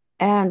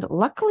 And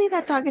luckily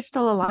that dog is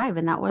still alive,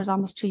 and that was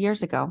almost 2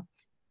 years ago.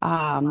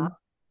 Wow.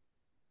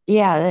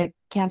 Yeah, the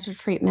cancer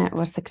treatment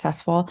was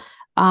successful.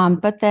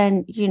 But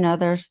then,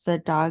 there's the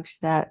dogs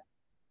that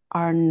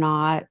are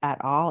not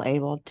at all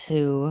able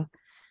to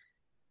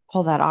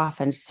pull that off.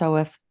 And so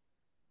if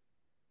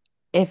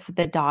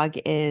the dog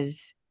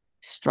is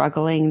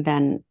struggling,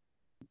 then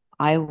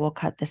I will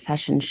cut the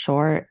session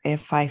short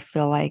if I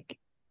feel like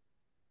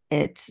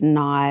it's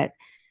not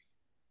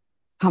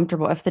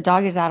comfortable. If the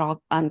dog is at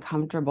all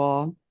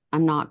uncomfortable,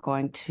 I'm not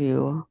going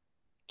to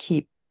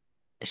keep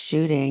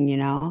shooting,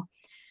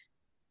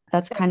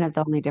 That's kind of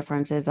the only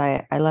difference is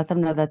I let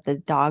them know that the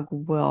dog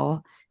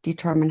will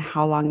determine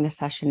how long the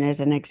session is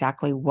and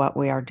exactly what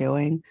we are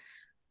doing.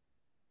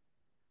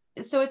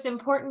 So it's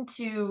important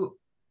to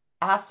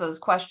ask those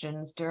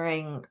questions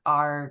during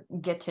our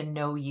get to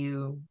know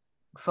you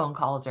phone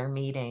calls or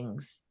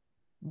meetings,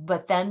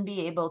 but then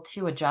be able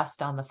to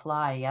adjust on the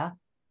fly. Yeah.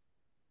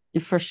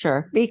 For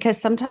sure. Because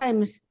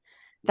sometimes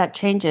that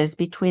changes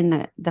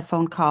between the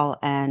phone call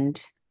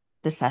and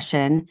the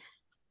session,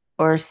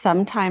 or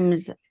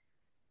sometimes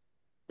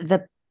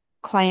the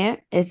client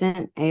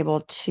isn't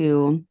able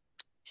to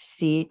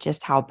see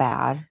just how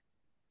bad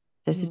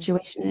the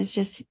situation is.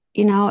 Just,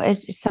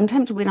 it's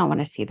sometimes we don't want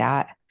to see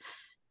that.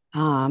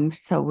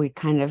 So we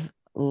kind of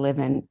live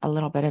in a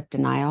little bit of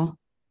denial.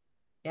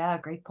 Yeah,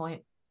 great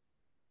point.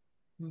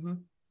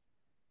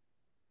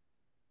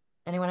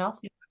 Anyone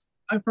else?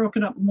 I've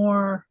broken up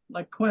more,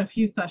 like quite a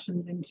few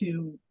sessions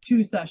into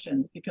 2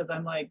 sessions, because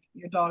I'm like,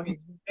 your dog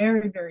is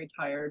very, very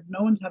tired.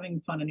 No one's having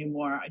fun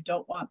anymore. I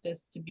don't want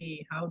this to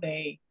be how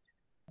they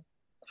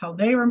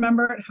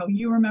remember it, how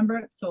you remember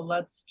it. So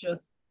let's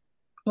just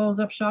close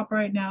up shop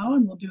right now,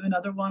 and we'll do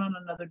another one on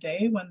another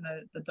day when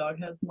the dog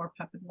has more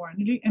pep and more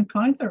energy. And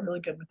clients are really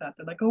good with that.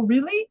 They're like, oh,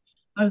 really?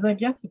 I was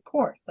like, yes, of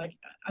course. Like,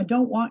 I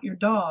don't want your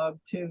dog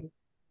to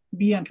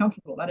be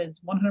uncomfortable. That is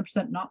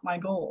 100% not my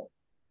goal.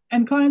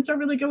 And clients are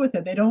really good with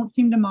it. They don't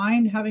seem to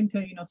mind having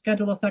to,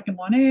 schedule a second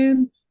one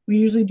in. We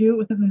usually do it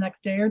within the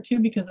next day or two,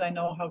 because I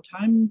know how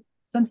time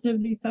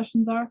sensitive these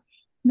sessions are.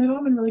 And they've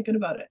all been really good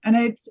about it.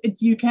 And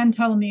you can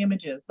tell in the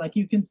images, like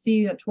you can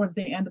see that towards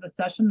the end of the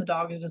session, the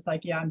dog is just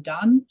like, yeah, I'm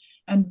done.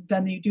 And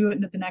then you do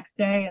it the next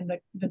day, and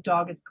the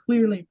dog is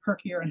clearly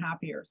perkier and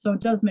happier. So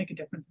it does make a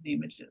difference in the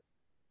images.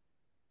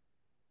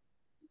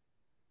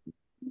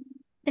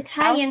 To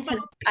tie into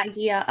the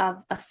idea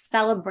of a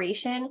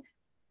celebration,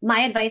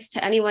 my advice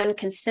to anyone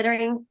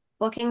considering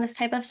booking this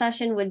type of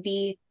session would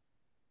be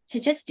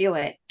to just do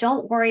it.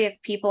 Don't worry if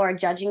people are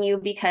judging you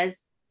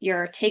because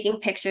you're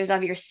taking pictures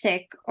of your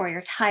sick or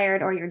you're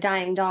tired or your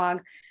dying dog.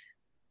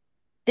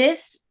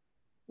 This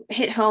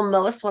hit home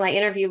most when I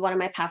interviewed one of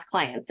my past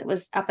clients. It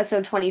was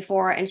episode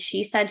 24, and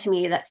she said to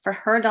me that for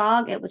her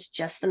dog, it was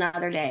just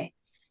another day.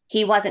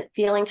 He wasn't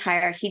feeling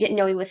tired. He didn't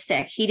know he was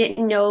sick. He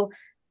didn't know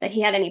that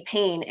he had any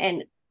pain.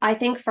 And I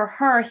think for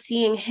her,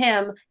 seeing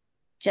him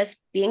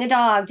just being a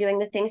dog, doing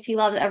the things he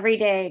loves every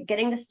day,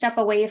 getting to step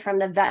away from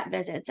the vet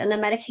visits and the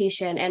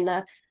medication and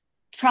the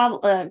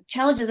travel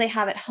challenges they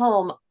have at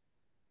home,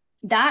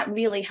 that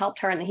really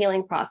helped her in the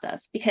healing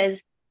process,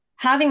 because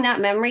having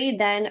that memory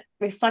then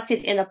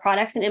reflected in the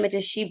products and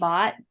images she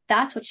bought,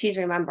 that's what she's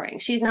remembering.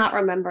 She's not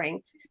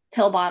remembering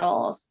pill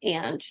bottles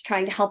and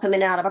trying to help him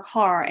in and out of a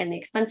car and the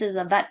expenses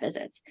of vet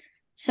visits.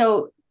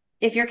 So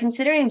if you're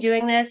considering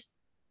doing this,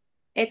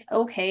 it's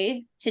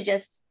okay to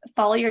just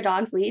follow your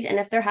dog's lead. And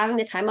if they're having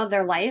the time of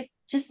their life,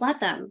 just let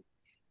them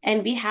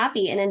and be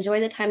happy and enjoy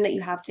the time that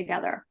you have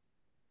together.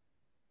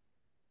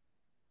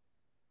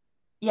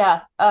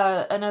 Yeah,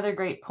 another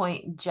great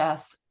point,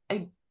 Jess.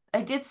 I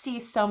did see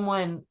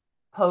someone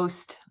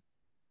post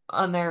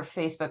on their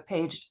Facebook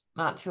page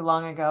not too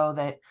long ago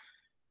that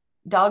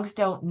dogs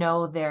don't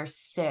know they're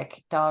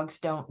sick. Dogs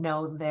don't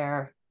know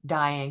they're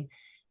dying.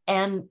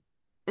 And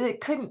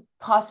it couldn't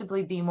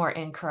possibly be more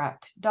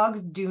incorrect.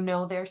 Dogs do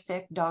know they're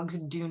sick. Dogs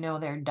do know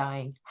they're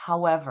dying.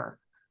 However,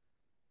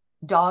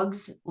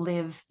 dogs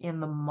live in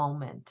the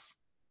moment.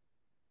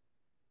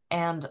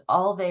 And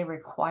all they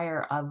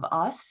require of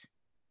us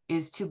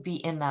is to be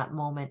in that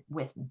moment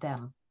with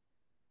them.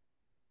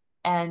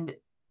 And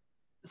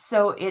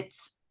so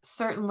it's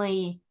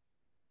certainly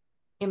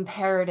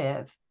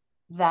imperative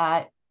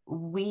that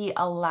we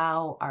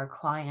allow our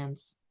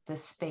clients the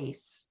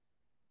space,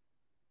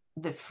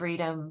 the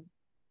freedom,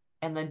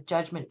 and the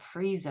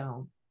judgment-free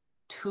zone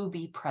to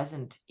be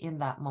present in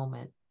that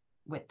moment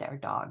with their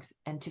dogs,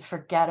 and to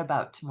forget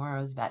about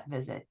tomorrow's vet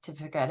visit, to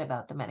forget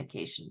about the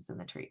medications and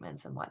the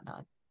treatments and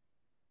whatnot.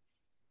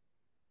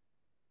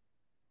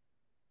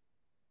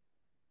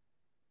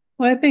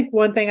 Well, I think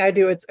one thing I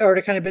do, it's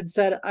already kind of been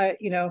said,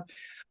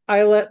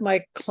 I let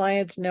my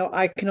clients know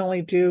I can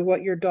only do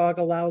what your dog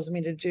allows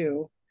me to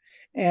do.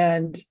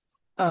 And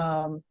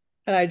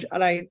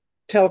I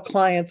tell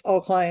clients,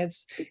 all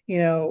clients,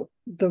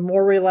 the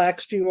more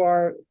relaxed you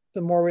are,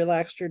 the more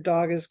relaxed your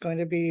dog is going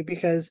to be,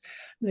 because,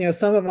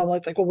 some of them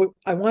like, well,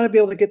 I want to be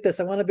able to get this.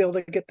 I want to be able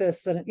to get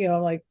this. And,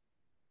 like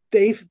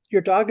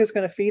your dog is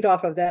going to feed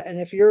off of that. And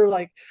if you're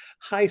like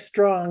high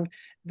strung,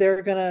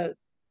 they're going to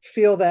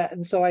feel that.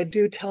 And so I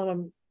do tell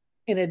them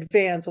in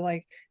advance, I'm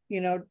like,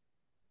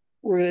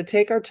 we're going to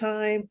take our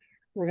time.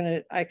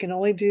 I can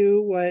only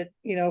do what,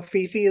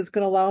 Fifi is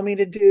going to allow me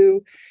to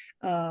do.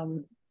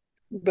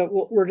 But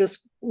we're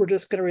just going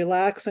to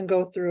relax and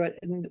go through it.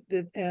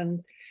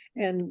 And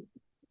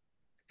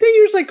they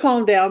usually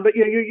calm down, but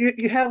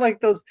you have like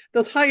those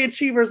high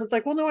achievers. It's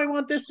like, well, no, I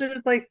want this. Then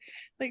it's like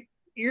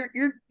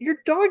your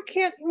dog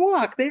can't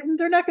walk.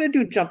 They're not going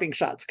to do jumping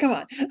shots. Come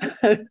on.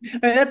 I mean,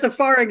 that's a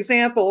far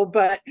example,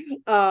 but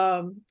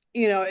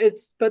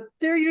but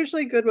they're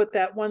usually good with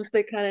that once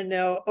they kind of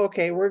know,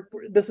 okay,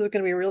 this is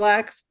going to be a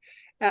relaxed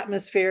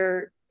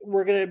atmosphere.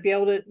 We're going to be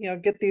able to,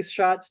 get these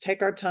shots,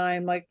 take our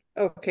time. Like,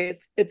 okay,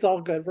 it's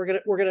all good. We're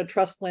going to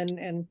trust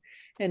Lynn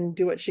and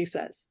do what she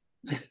says.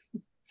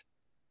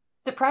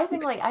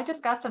 Surprisingly, I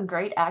just got some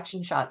great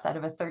action shots out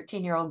of a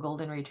 13-year-old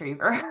golden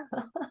retriever.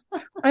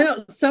 I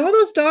know some of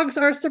those dogs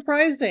are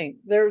surprising.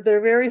 They're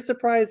very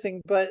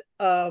surprising, but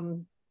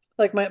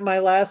like my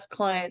last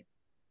client,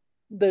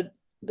 the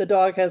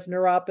dog has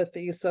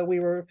neuropathy, so we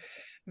were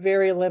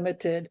very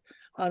limited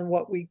on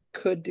what we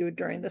could do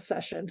during the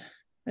session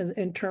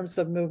in terms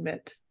of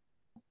movement.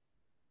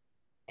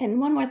 And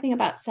one more thing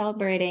about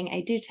celebrating, I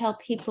do tell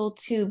people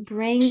to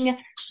bring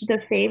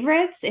the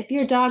favorites. If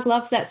your dog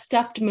loves that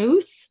stuffed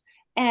moose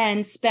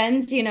and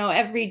spends,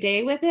 every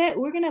day with it,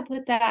 we're going to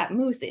put that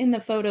moose in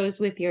the photos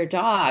with your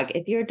dog.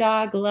 If your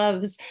dog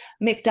loves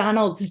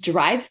McDonald's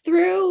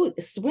drive-through,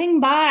 swing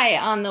by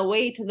on the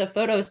way to the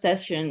photo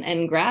session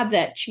and grab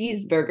that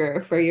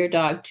cheeseburger for your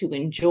dog to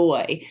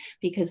enjoy,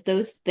 because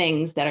those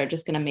things that are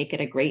just going to make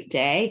it a great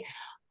day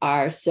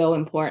are so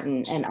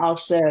important. And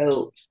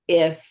also,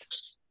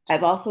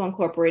 I've also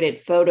incorporated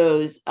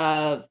photos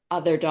of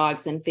other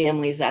dogs and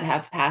families that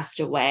have passed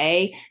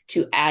away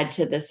to add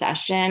to the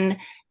session,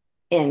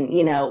 and,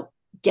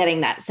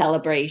 getting that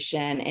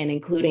celebration and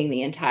including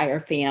the entire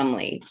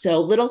family. So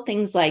little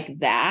things like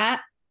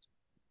that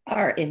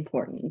are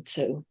important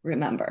to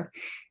remember.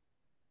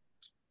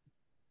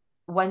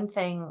 One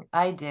thing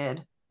I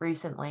did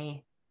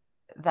recently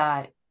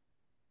that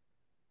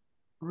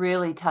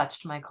really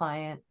touched my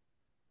client's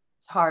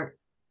heart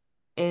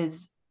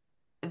is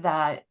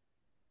that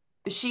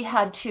she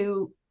had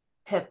 2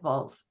 pit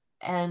bulls,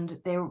 and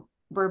they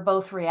were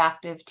both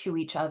reactive to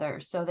each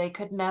other. So they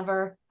could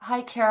never,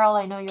 hi, Carol,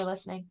 I know you're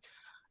listening.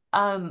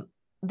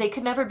 They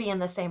could never be in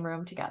the same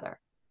room together.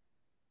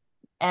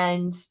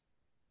 And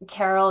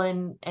Carol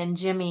and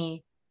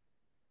Jimmy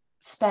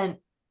spent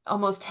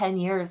almost 10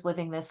 years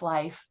living this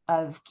life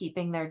of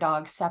keeping their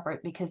dogs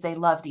separate because they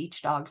loved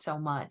each dog so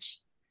much.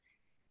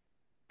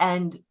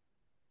 And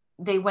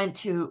they went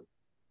to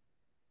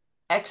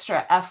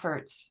extra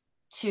efforts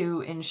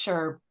to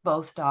ensure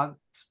both dogs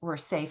were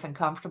safe and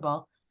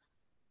comfortable.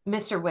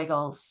 Mr.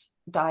 Wiggles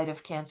died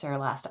of cancer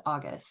last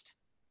August.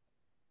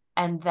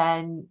 And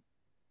then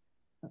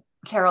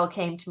Carol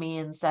came to me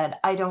and said,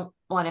 I don't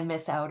want to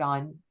miss out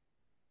on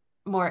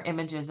more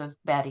images of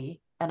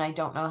Betty, and I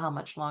don't know how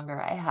much longer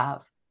I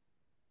have.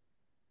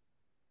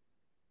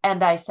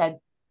 And I said,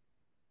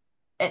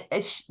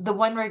 the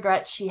one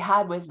regret she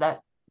had was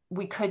that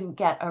we couldn't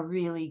get a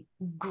really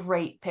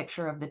great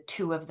picture of the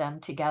 2 of them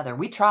together.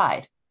 We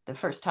tried. The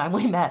first time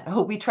we met,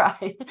 we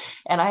tried,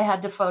 and I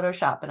had to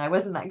Photoshop, and I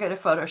wasn't that good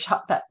at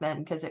Photoshop back then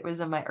because it was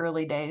in my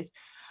early days.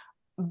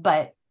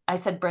 But I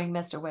said, bring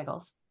Mr.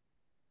 Wiggles.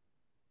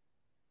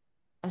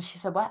 And she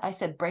said, what? I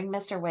said, bring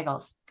Mr.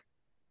 Wiggles,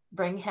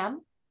 bring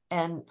him.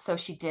 And so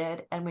she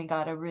did, and we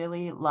got a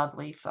really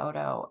lovely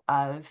photo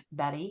of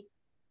Betty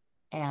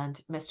and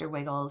Mr.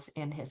 Wiggles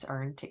in his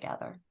urn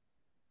together.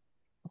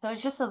 So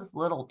it's just those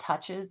little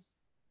touches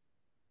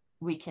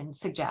we can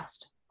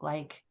suggest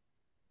like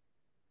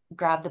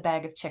grab the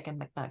bag of chicken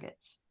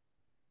McNuggets,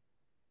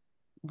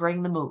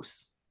 bring the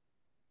moose,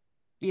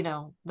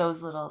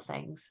 those little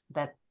things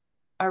that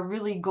are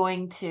really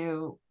going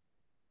to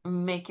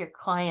make your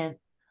client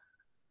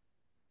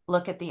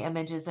look at the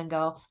images and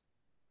go,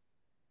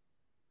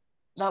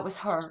 that was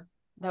her.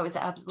 That was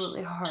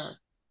absolutely her.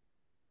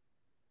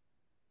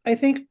 I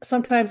think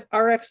sometimes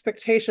our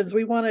expectations,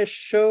 we want to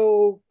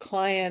show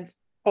clients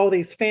all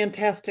these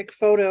fantastic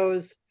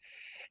photos,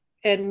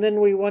 and then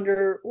we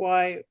wonder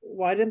why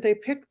didn't they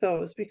pick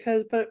those?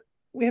 But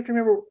we have to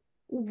remember,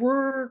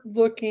 we're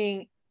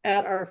looking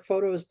at our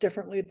photos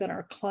differently than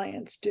our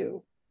clients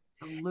do.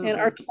 Absolutely. And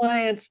our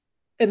clients,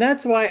 and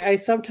that's why I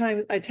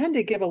tend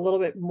to give a little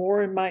bit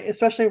more in my,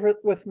 especially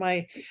with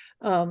my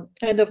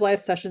end of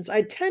life sessions,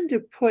 I tend to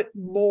put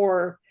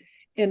more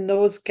in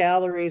those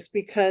galleries,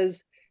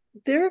 because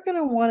they're going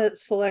to want to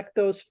select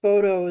those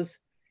photos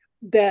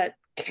that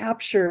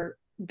capture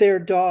their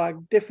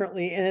dog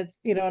differently. And it's,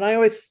 and I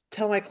always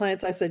tell my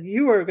clients, I said,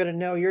 you are going to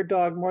know your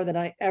dog more than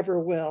I ever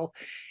will.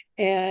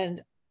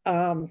 And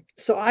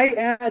so I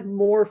add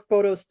more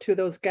photos to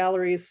those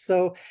galleries.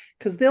 So,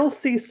 because they'll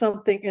see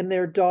something in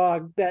their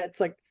dog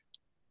that's like,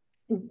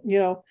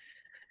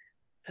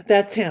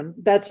 that's him,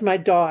 that's my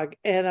dog.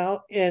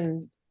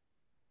 And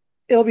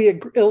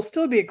it'll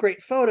still be a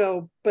great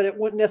photo, but it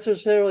wouldn't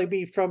necessarily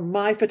be from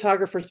my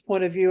photographer's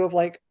point of view of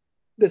like,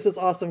 this is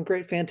awesome,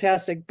 great,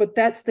 fantastic, but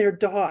that's their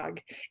dog.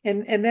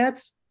 And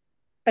that's,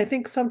 I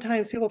think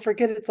sometimes people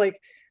forget, it's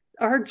like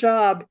our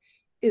job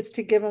is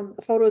to give them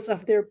photos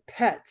of their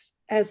pets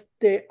as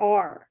they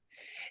are.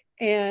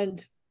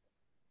 And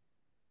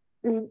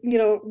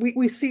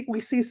we see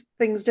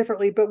things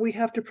differently, but we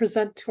have to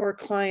present to our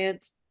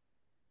clients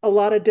a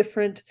lot of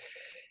different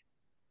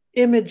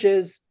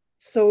images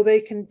so they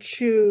can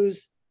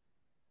choose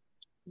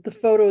the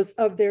photos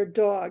of their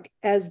dog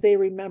as they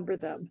remember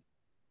them.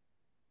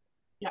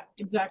 Yeah,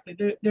 exactly.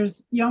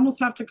 You almost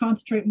have to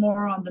concentrate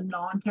more on the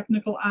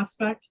non-technical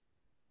aspect.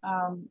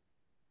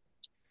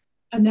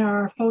 And there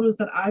are photos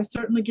that I've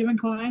certainly given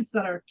clients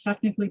that are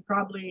technically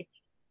probably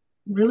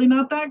really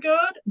not that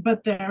good,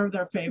 but they're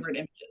their favorite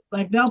images.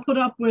 Like they'll put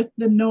up with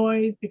the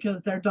noise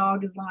because their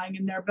dog is lying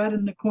in their bed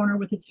in the corner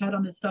with his head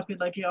on his stuffy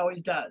like he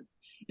always does.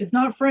 It's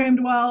not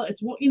framed well.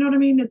 It's, you know what I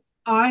mean?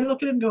 I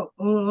look at it and go,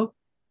 oh,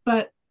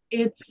 but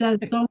it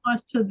says so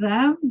much to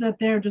them that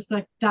they're just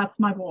like, that's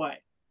my boy.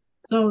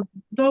 So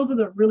those are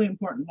the really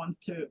important ones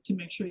to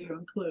make sure you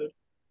include.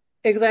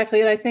 Exactly.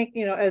 And I think,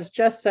 as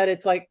Jess said,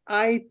 it's like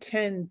I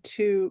tend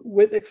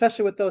to,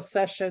 especially with those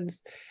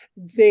sessions,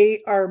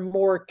 they are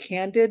more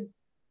candid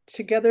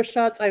together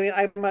shots. I mean,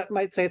 I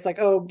might say it's like,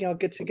 oh,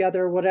 get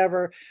together,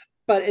 whatever,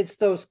 but it's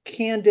those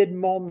candid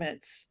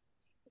moments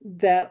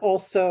that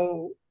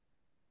also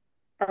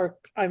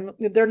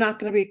they're not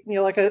going to be,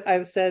 like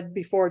I've said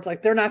before, it's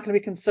like, they're not going to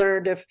be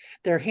concerned if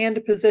their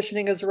hand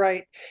positioning is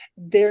right.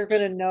 They're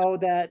going to know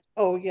that,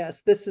 oh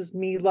yes, this is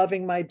me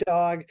loving my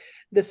dog.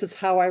 This is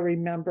how I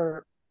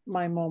remember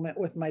my moment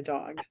with my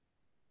dog.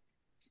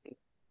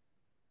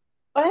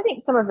 But I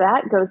think some of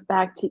that goes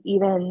back to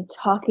even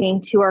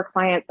talking to our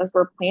clients as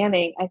we're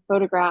planning. I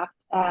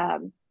photographed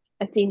a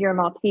senior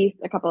Maltese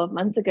a couple of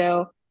months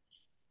ago.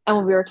 And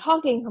when we were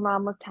talking, her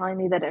mom was telling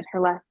me that at her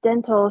last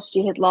dental,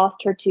 she had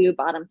lost her 2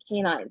 bottom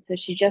canines. So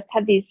she just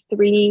had these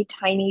 3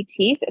 tiny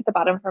teeth at the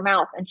bottom of her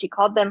mouth, and she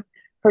called them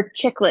her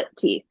chiclet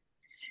teeth.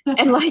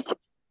 And like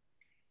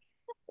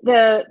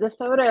the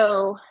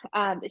photo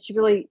that she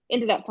really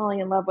ended up falling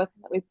in love with,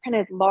 that we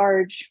printed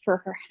large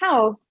for her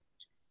house,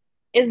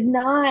 is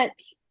not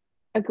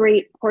a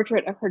great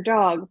portrait of her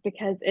dog,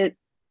 because it's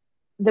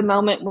the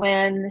moment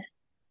when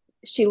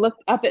she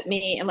looked up at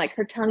me and like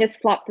her tongue is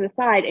flopped to the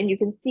side, and you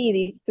can see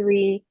these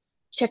 3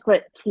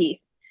 chiclet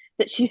teeth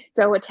that she's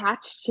so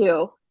attached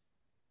to,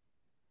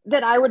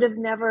 that I would have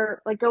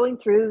never, like, going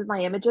through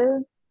my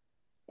images,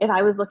 if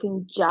I was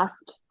looking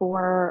just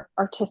for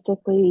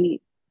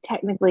artistically,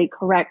 technically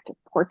correct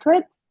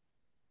portraits,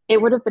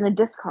 it would have been a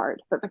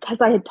discard. But because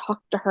I had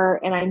talked to her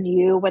and I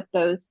knew what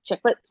those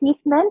chiclet teeth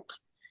meant,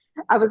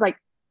 I was like,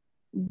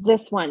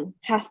 this one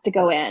has to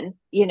go in.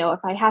 If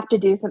I have to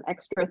do some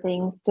extra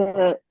things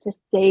to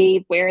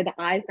save where the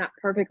eye's not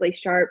perfectly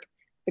sharp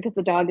because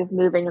the dog is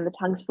moving and the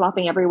tongue's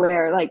flopping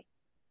everywhere, like,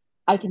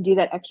 I can do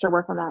that extra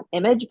work on that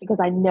image because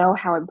I know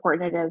how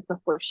important it is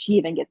before she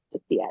even gets to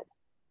see it.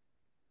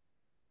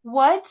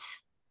 What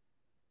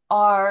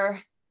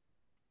are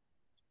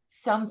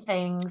some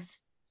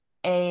things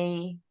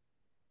a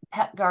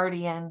pet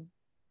guardian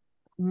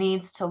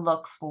needs to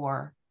look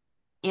for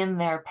in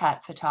their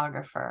pet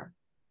photographer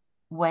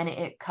when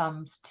it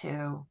comes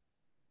to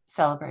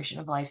celebration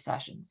of life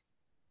sessions?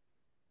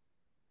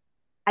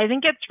 I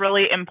think it's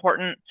really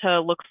important to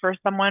look for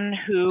someone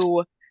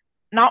who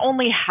not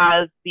only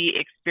has the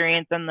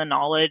experience and the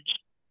knowledge,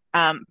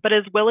 but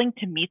is willing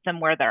to meet them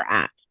where they're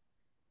at.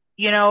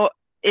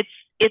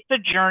 It's a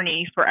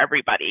journey for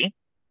everybody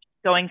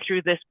going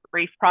through this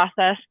grief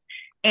process,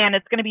 and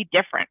it's going to be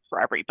different for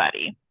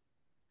everybody.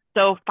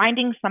 So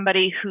finding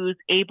somebody who's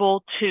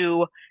able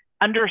to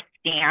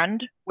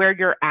understand where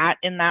you're at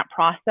in that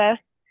process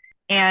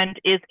and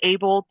is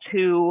able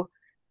to,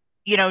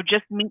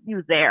 just meet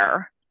you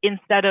there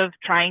instead of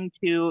trying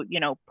to,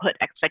 put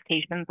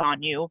expectations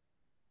on you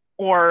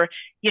or,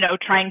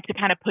 trying to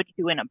kind of put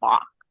you in a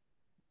box.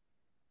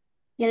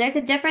 Yeah, there's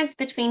a difference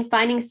between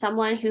finding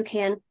someone who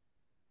can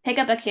pick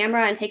up a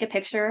camera and take a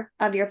picture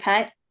of your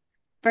pet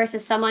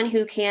versus someone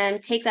who can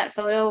take that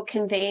photo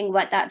conveying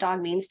what that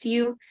dog means to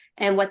you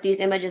and what these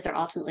images are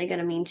ultimately going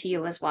to mean to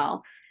you as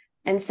well.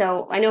 And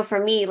so I know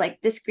for me,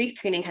 like, this grief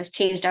training has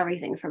changed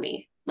everything for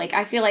me. Like,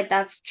 I feel like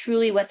that's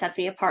truly what sets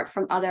me apart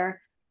from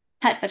other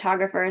pet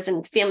photographers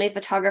and family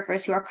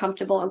photographers who are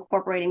comfortable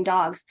incorporating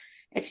dogs.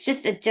 It's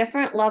just a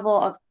different level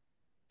of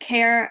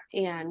care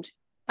and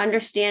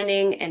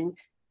understanding and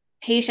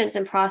patience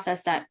and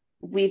process that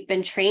we've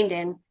been trained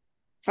in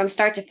from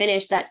start to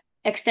finish that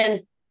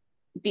extends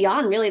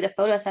beyond really the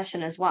photo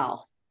session as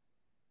well.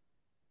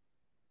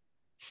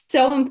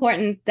 So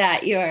important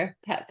that your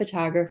pet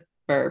photographer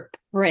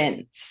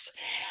prints.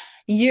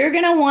 You're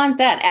going to want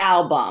that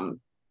album.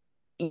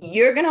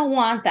 You're going to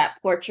want that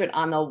portrait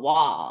on the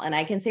wall. And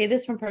I can say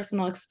this from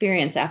personal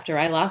experience. After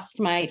I lost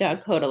my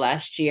dog Coda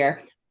last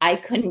year, I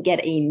couldn't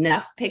get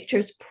enough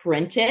pictures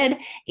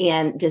printed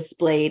and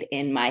displayed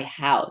in my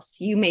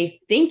house. You may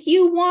think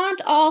you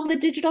want all the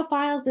digital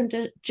files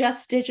and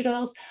just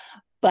digitals,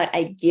 but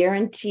I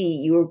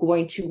guarantee you're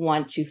going to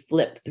want to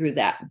flip through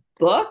that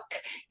book.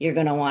 You're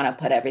going to want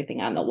to put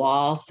everything on the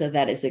wall. So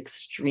that is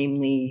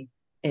extremely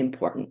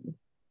important.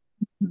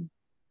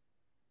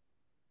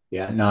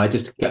 Yeah, no, I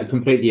just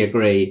completely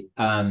agree.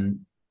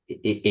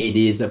 It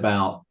is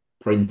about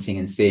printing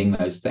and seeing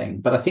those things,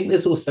 but I think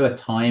there's also a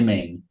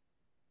timing.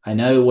 I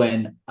know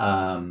when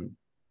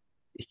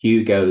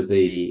Hugo,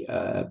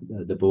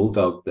 the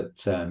bulldog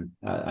that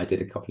I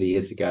did a couple of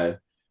years ago,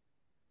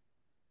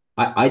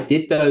 I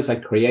did those. I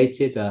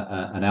created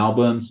an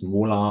album, some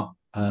wall art.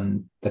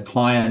 The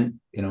client,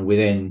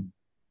 within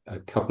a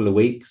couple of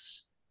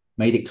weeks,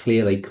 made it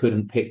clear they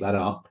couldn't pick that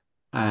up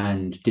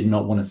and did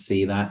not want to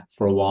see that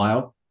for a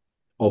while.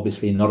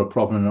 Obviously, not a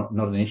problem,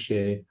 not an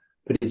issue.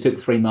 But it took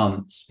 3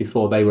 months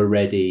before they were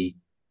ready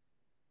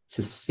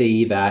to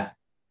see that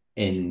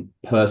in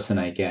person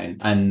again.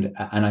 And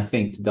I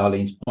think, to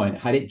Darlene's point,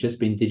 had it just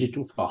been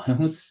digital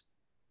files,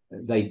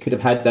 they could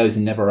have had those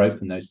and never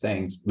opened those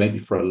things, maybe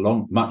for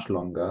much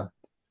longer.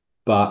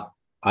 But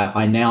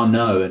I now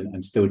know,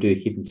 and still do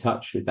keep in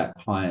touch with that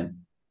client.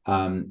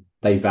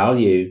 They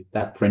value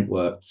that print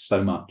work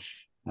so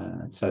much.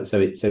 So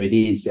it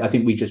is. I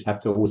think we just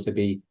have to also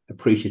be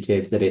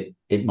appreciative that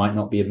it might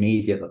not be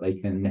immediate that they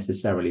can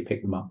necessarily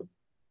pick them up.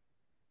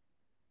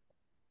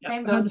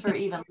 Same goes for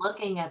even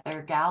looking at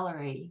their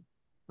gallery,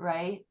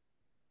 right?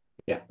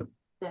 Yeah.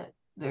 That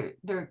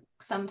there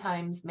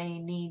sometimes may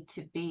need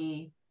to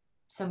be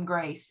some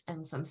grace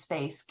and some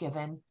space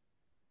given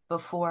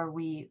before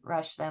we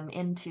rush them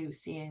into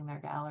seeing their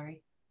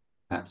gallery.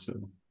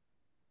 Absolutely.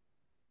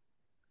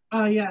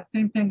 Yeah,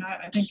 same thing.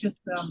 I think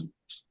just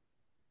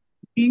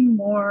being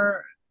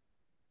more,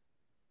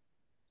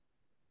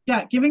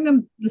 giving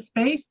them the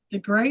space, the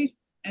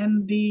grace,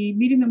 and the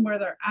meeting them where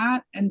they're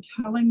at and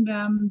telling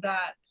them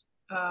that,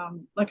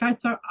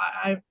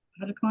 I've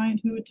had a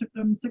client who it took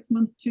them 6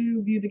 months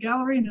to view the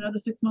gallery and another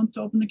 6 months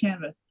to open the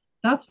canvas.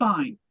 That's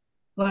fine.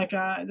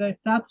 If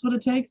that's what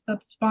it takes,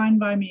 that's fine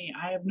by me.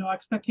 I have no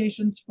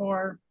expectations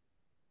for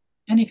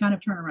any kind of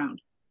turnaround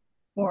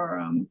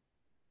for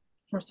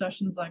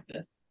sessions like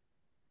this.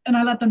 And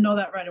I let them know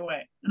that right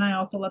away. And I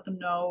also let them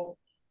know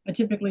I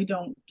typically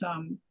don't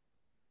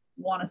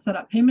want to set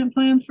up payment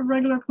plans for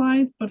regular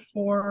clients, but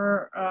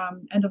for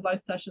end of life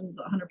sessions,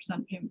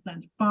 100% payment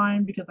plans are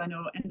fine because I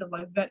know end of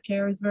life vet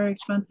care is very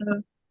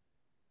expensive.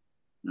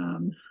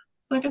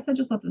 So like I said,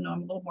 just let them know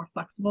I'm a little more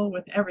flexible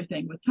with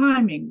everything, with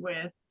timing,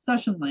 with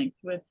session length,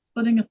 with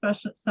splitting a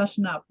special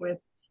session up, with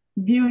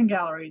viewing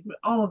galleries, with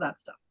all of that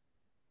stuff.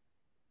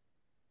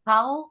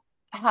 How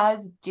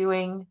has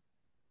doing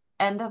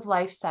end of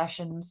life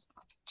sessions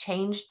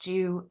changed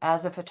you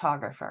as a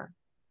photographer?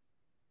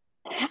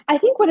 I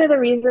think one of the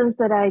reasons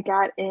that I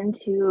got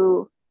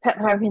into pet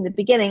photography in the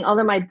beginning,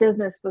 although my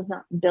business was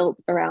not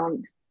built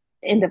around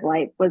end of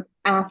life, was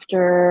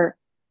after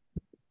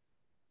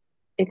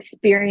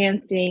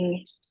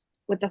experiencing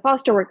with the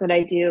foster work that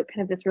I do,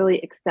 kind of this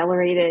really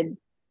accelerated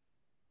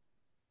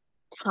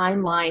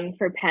timeline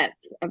for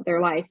pets of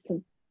their lives.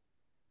 And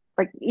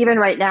like even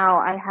right now,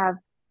 I have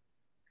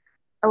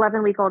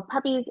 11-week-old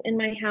puppies in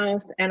my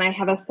house, and I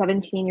have a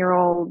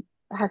 17-year-old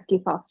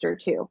husky foster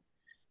too.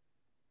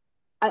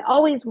 I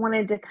always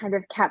wanted to kind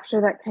of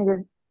capture that kind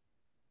of,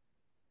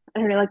 I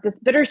don't know, like this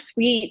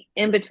bittersweet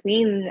in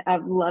between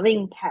of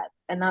loving pets.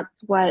 And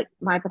that's what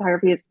my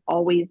photography has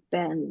always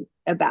been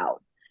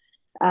about.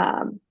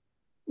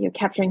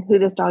 Capturing who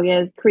this dog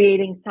is,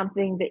 creating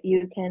something that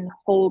you can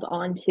hold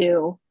on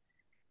to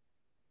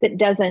that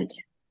doesn't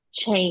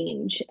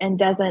change and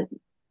doesn't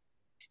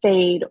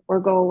fade or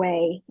go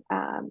away,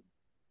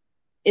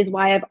 is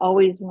why I've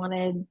always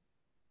wanted,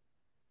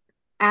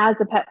 as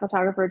a pet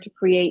photographer, to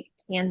create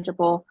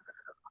tangible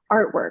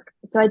artwork.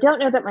 So I don't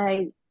know that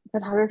my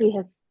photography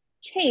has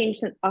changed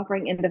since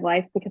offering end of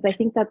life, because I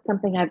think that's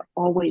something I've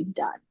always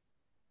done.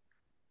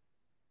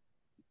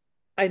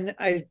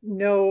 I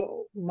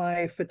know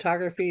my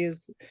photography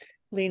is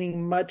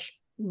leaning much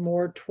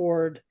more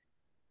toward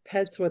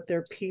pets with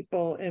their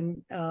people,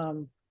 and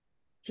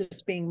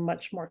just being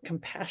much more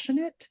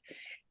compassionate.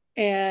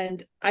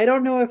 And I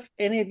don't know if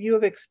any of you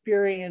have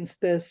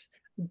experienced this,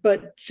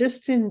 but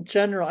just in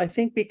general, I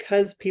think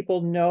because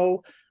people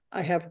know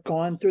I have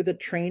gone through the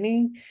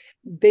training,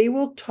 they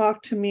will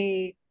talk to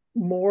me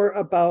more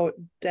about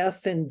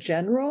death in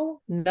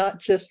general, not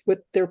just with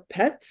their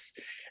pets.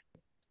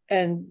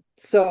 And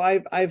so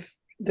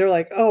they're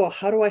like, oh,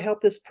 how do I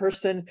help this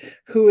person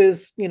who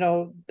is,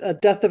 a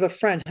death of a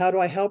friend? How do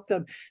I help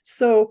them?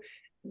 So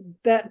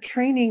that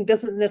training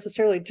doesn't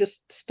necessarily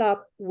just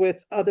stop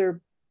with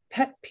other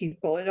pet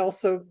people. It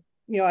also,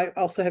 I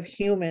also have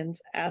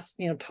humans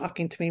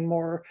talking to me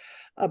more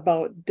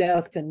about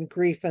death and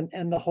grief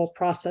and the whole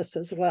process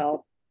as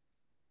well.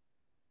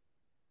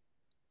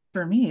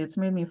 For me, it's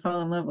made me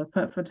fall in love with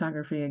pet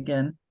photography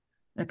again.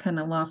 I kind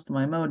of lost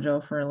my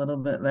mojo for a little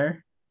bit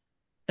there.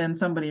 And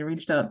somebody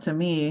reached out to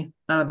me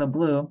out of the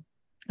blue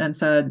and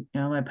said,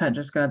 my pet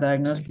just got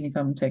diagnosed. Can you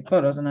come and take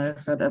photos? And I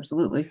said,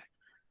 absolutely.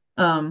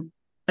 And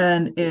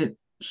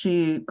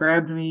she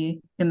grabbed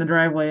me in the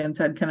driveway and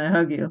said, can I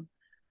hug you?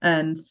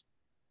 And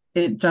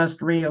it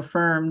just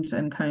reaffirmed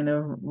and kind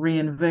of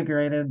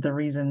reinvigorated the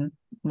reason,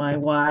 my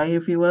why,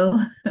 if you will,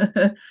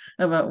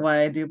 about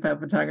why I do pet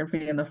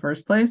photography in the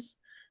first place.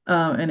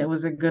 And it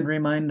was a good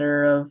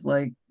reminder of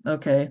like,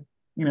 okay,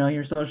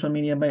 your social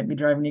media might be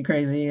driving you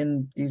crazy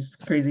and these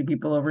crazy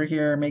people over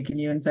here are making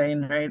you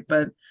insane, right?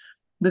 But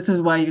this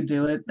is why you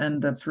do it.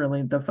 And that's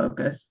really the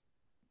focus.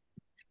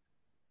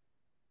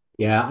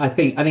 Yeah, I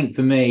think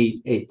for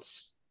me,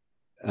 it's,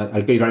 I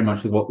agree very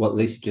much with what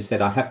Lisa just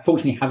said. I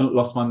fortunately haven't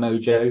lost my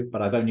mojo,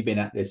 but I've only been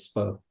at this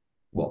for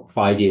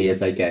 5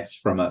 years, I guess,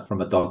 from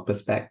a dog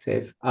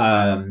perspective.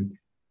 But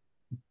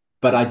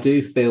I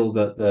do feel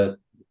that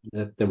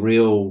the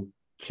real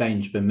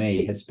change for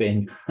me has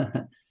been,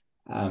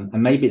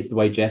 and maybe it's the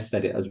way Jess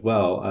said it as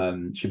well,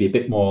 should be a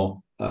bit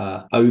more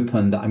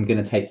open, that I'm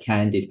going to take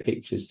candid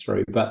pictures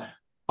through. But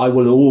I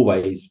will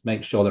always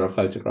make sure there are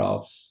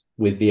photographs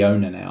with the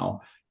owner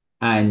now.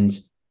 And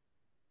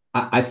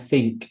I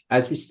think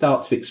as we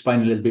start to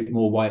explain a little bit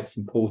more why it's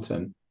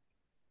important,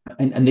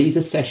 and these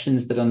are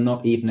sessions that are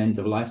not even end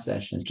of life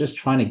sessions, just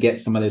trying to get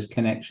some of those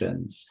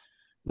connections,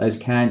 those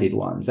candid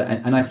ones.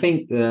 And I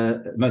think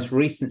the most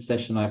recent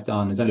session I've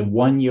done is only a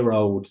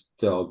 1-year-old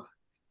dog.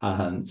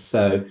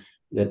 So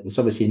there's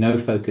obviously no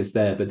focus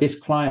there. But this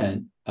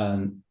client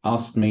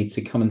asked me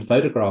to come and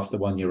photograph the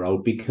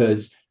 1-year-old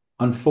because,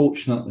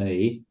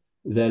 unfortunately,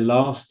 their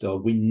last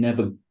dog, we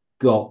never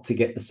got to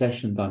get the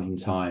session done in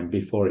time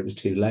before it was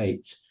too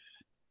late.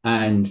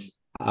 And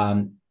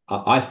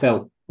I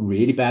felt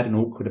really bad and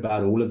awkward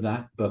about all of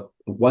that. But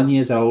 1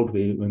 year old,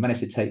 we managed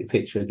to take a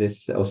picture of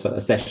this, also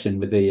a session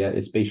with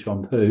this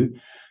Bichon Poo,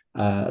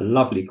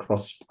 lovely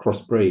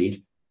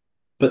crossbreed.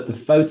 But the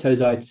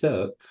photos I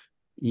took,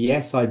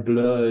 yes, I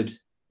blurred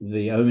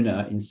the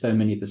owner in so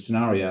many of the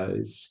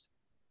scenarios,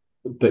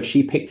 but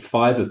she picked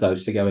 5 of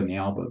those to go in the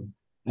album.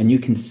 And you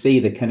can see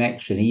the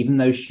connection, even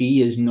though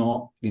she is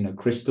not,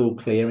 crystal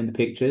clear in the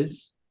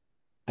pictures.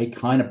 I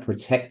kind of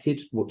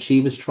protected what she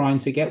was trying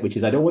to get, which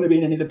is I don't want to be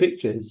in any of the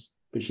pictures,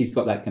 but she's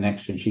got that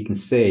connection. She can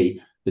see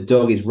the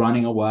dog is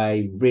running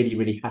away, really,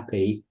 really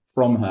happy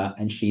from her,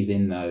 and she's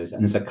in those.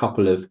 And there's a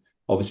couple of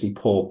obviously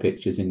poor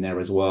pictures in there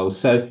as well.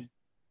 So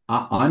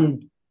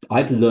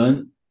I've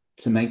learned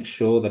to make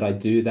sure that I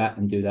do that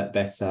and do that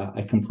better.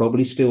 I can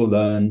probably still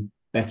learn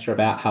better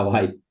about how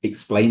I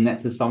explain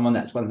that to someone.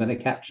 That's what I'm going to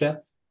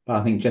capture. But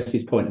I think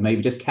Jesse's point of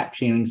maybe just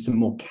capturing some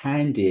more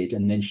candid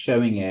and then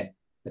showing it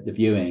at the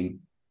viewing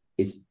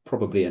is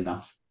probably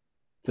enough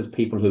for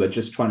people who are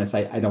just trying to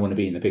say, I don't want to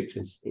be in the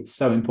pictures. It's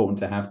so important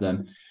to have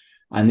them.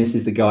 And this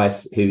is the guy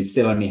who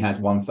still only has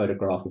 1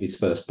 photograph of his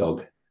first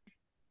dog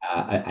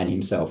and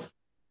himself.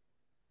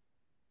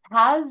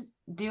 Has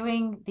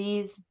doing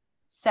these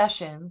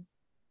sessions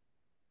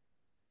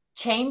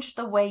changed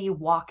the way you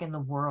walk in the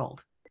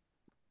world?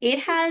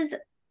 It has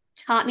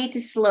taught me to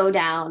slow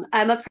down.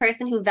 I'm a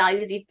person who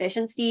values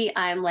efficiency.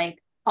 I'm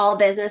like, all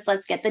business,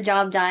 let's get the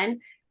job done.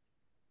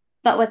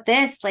 But with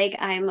this, like,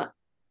 I'm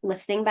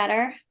listening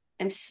better.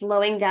 I'm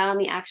slowing down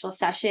the actual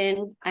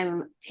session.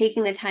 I'm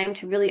taking the time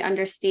to really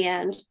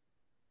understand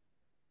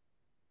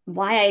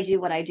why I do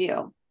what I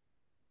do,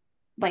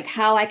 like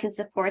how I can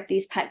support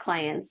these pet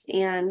clients.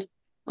 And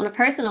on a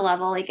personal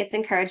level, like, it's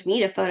encouraged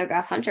me to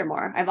photograph Hunter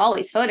more. I've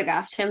always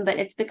photographed him, but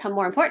it's become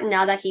more important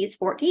now that he's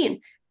 14.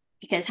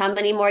 Because how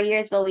many more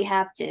years will we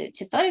have to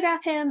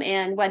photograph him?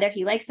 And whether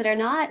he likes it or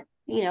not,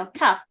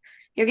 tough.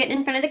 You're getting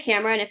in front of the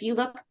camera, and if you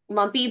look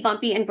lumpy,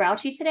 bumpy, and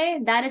grouchy today,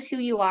 that is who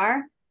you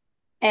are.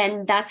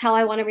 And that's how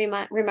I want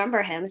to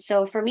remember him.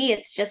 So for me,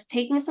 it's just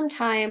taking some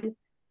time.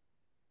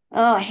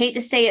 Oh, I hate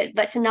to say it,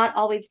 but to not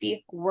always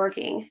be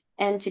working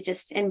and to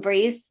just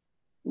embrace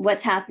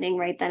what's happening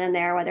right then and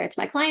there, whether it's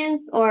my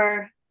clients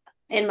or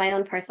in my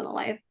own personal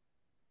life?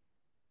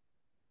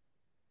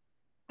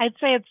 I'd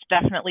say it's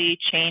definitely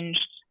changed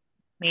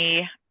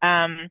me.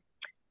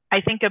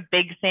 I think a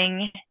big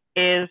thing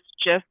is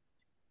just,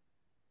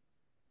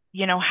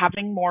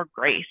 having more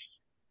grace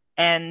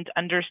and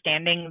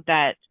understanding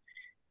that,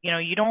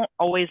 you don't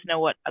always know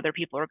what other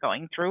people are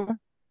going through.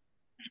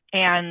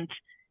 And,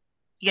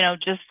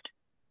 just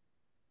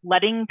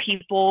letting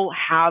people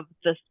have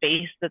the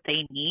space that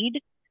they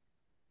need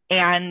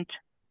and,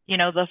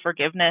 the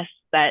forgiveness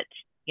that,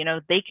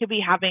 they could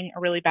be having a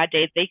really bad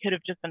day. They could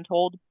have just been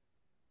told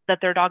that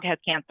their dog has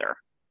cancer.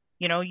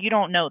 You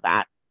don't know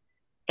that.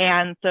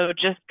 And so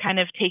just kind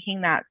of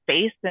taking that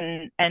space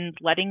and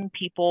letting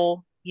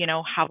people,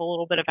 have a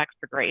little bit of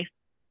extra grace.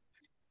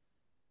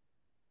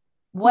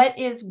 What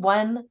is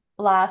one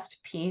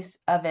last piece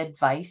of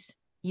advice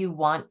you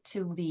want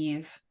to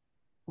leave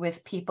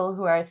with people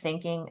who are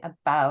thinking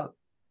about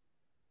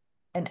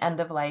an end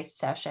of life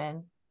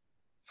session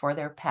for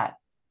their pet?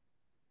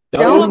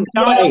 Don't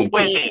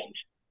wait.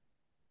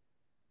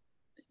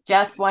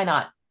 Jess, why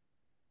not?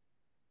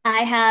 I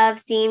have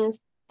seen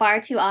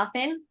far too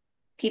often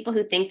people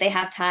who think they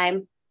have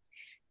time,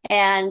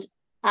 and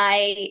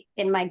I,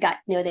 in my gut,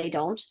 know they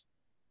don't.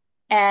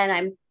 And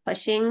I'm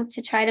pushing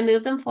to try to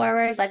move them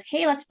forward. Like,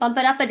 hey, let's bump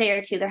it up a day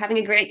or two. They're having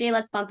a great day.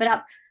 Let's bump it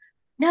up.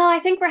 No, I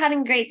think we're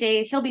having a great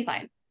day. He'll be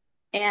fine.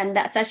 And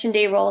that session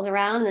day rolls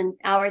around, and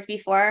hours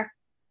before,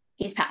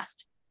 he's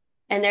passed.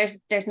 And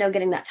there's no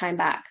getting that time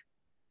back.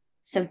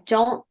 So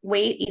don't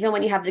wait, even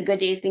when you have the good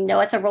days. We know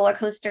it's a roller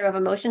coaster of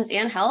emotions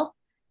and health.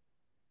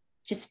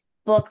 Just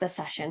book the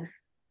session.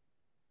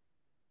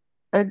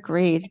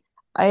 Agreed.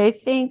 I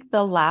think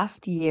the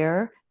last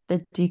year,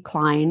 the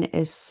decline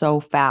is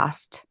so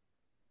fast.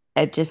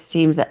 It just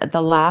seems that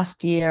the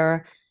last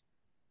year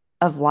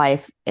of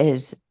life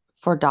is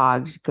for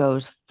dogs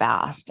goes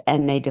fast,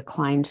 and they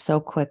decline so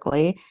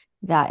quickly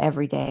that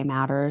every day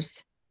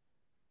matters.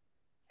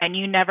 And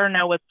you never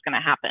know what's going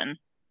to happen.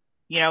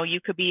 You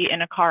could be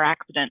in a car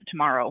accident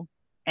tomorrow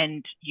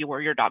and you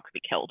or your dog could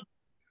be killed.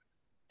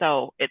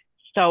 So it's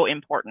so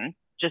important.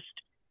 Just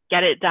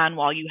get it done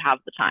while you have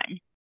the time.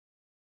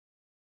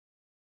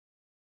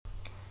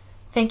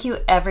 Thank you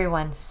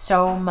everyone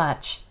so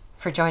much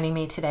for joining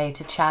me today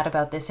to chat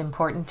about this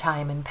important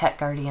time in pet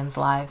guardians'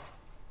 lives.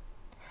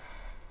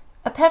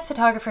 A pet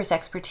photographer's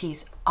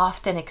expertise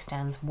often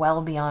extends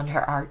well beyond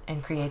her art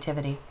and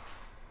creativity.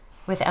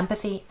 With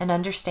empathy and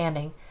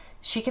understanding,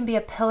 she can be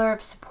a pillar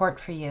of support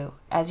for you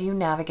as you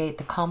navigate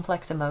the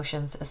complex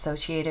emotions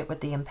associated with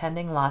the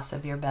impending loss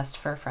of your best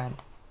fur friend.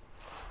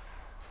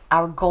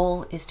 Our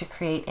goal is to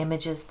create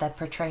images that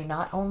portray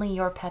not only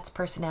your pet's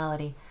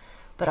personality,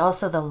 but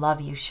also the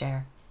love you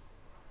share.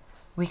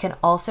 We can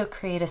also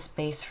create a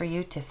space for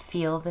you to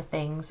feel the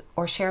things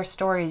or share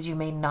stories you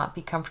may not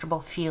be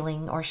comfortable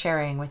feeling or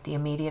sharing with the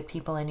immediate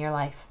people in your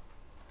life.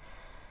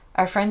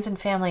 Our friends and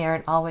family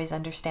aren't always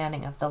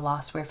understanding of the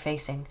loss we're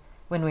facing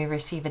when we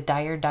receive a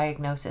dire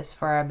diagnosis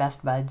for our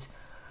best buds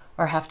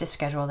or have to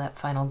schedule that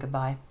final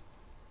goodbye.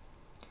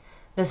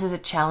 This is a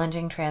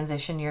challenging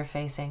transition you're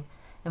facing,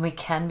 and we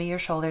can be your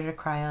shoulder to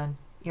cry on,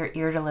 your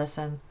ear to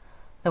listen,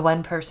 the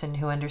one person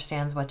who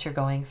understands what you're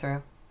going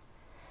through.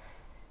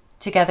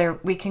 Together,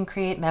 we can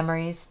create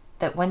memories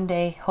that one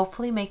day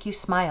hopefully make you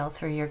smile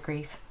through your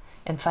grief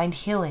and find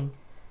healing,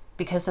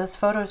 because those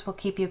photos will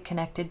keep you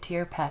connected to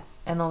your pet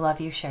and the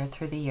love you shared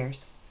through the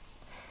years.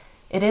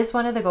 It is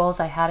one of the goals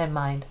I had in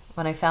mind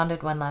when I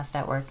founded One Last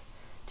Network,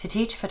 to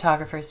teach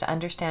photographers to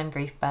understand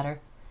grief better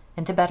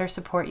and to better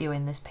support you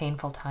in this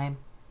painful time.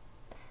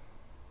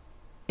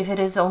 If it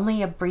is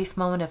only a brief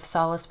moment of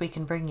solace we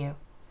can bring you,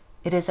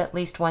 it is at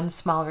least one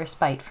small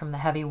respite from the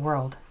heavy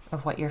world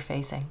of what you're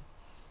facing.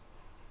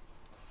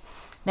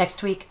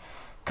 Next week,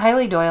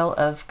 Kylie Doyle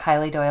of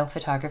Kylie Doyle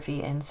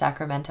Photography in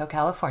Sacramento,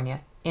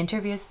 California,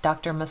 interviews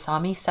Dr.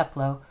 Masami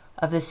Seplow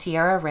of the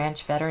Sierra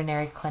Ranch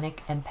Veterinary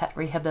Clinic and Pet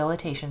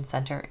Rehabilitation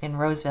Center in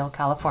Roseville,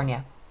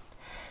 California.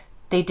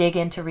 They dig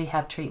into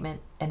rehab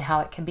treatment and how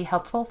it can be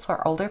helpful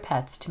for older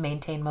pets to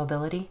maintain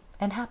mobility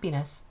and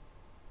happiness.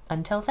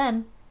 Until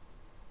then.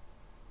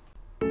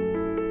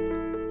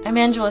 I'm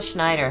Angela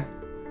Schneider,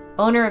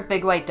 owner of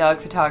Big White Dog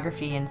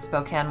Photography in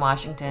Spokane,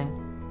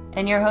 Washington,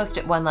 and your host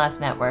at One Last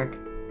Network,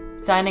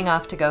 signing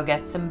off to go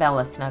get some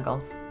Bella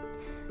snuggles.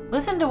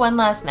 Listen to One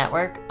Last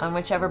Network on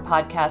whichever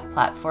podcast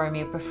platform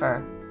you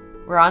prefer.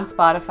 We're on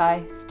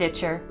Spotify,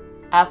 Stitcher,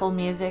 Apple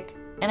Music,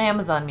 and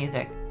Amazon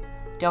Music.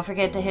 Don't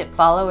forget to hit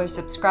follow or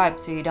subscribe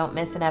so you don't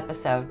miss an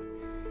episode.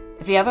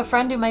 If you have a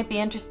friend who might be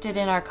interested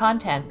in our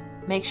content,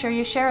 make sure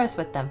you share us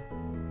with them.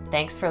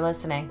 Thanks for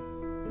listening.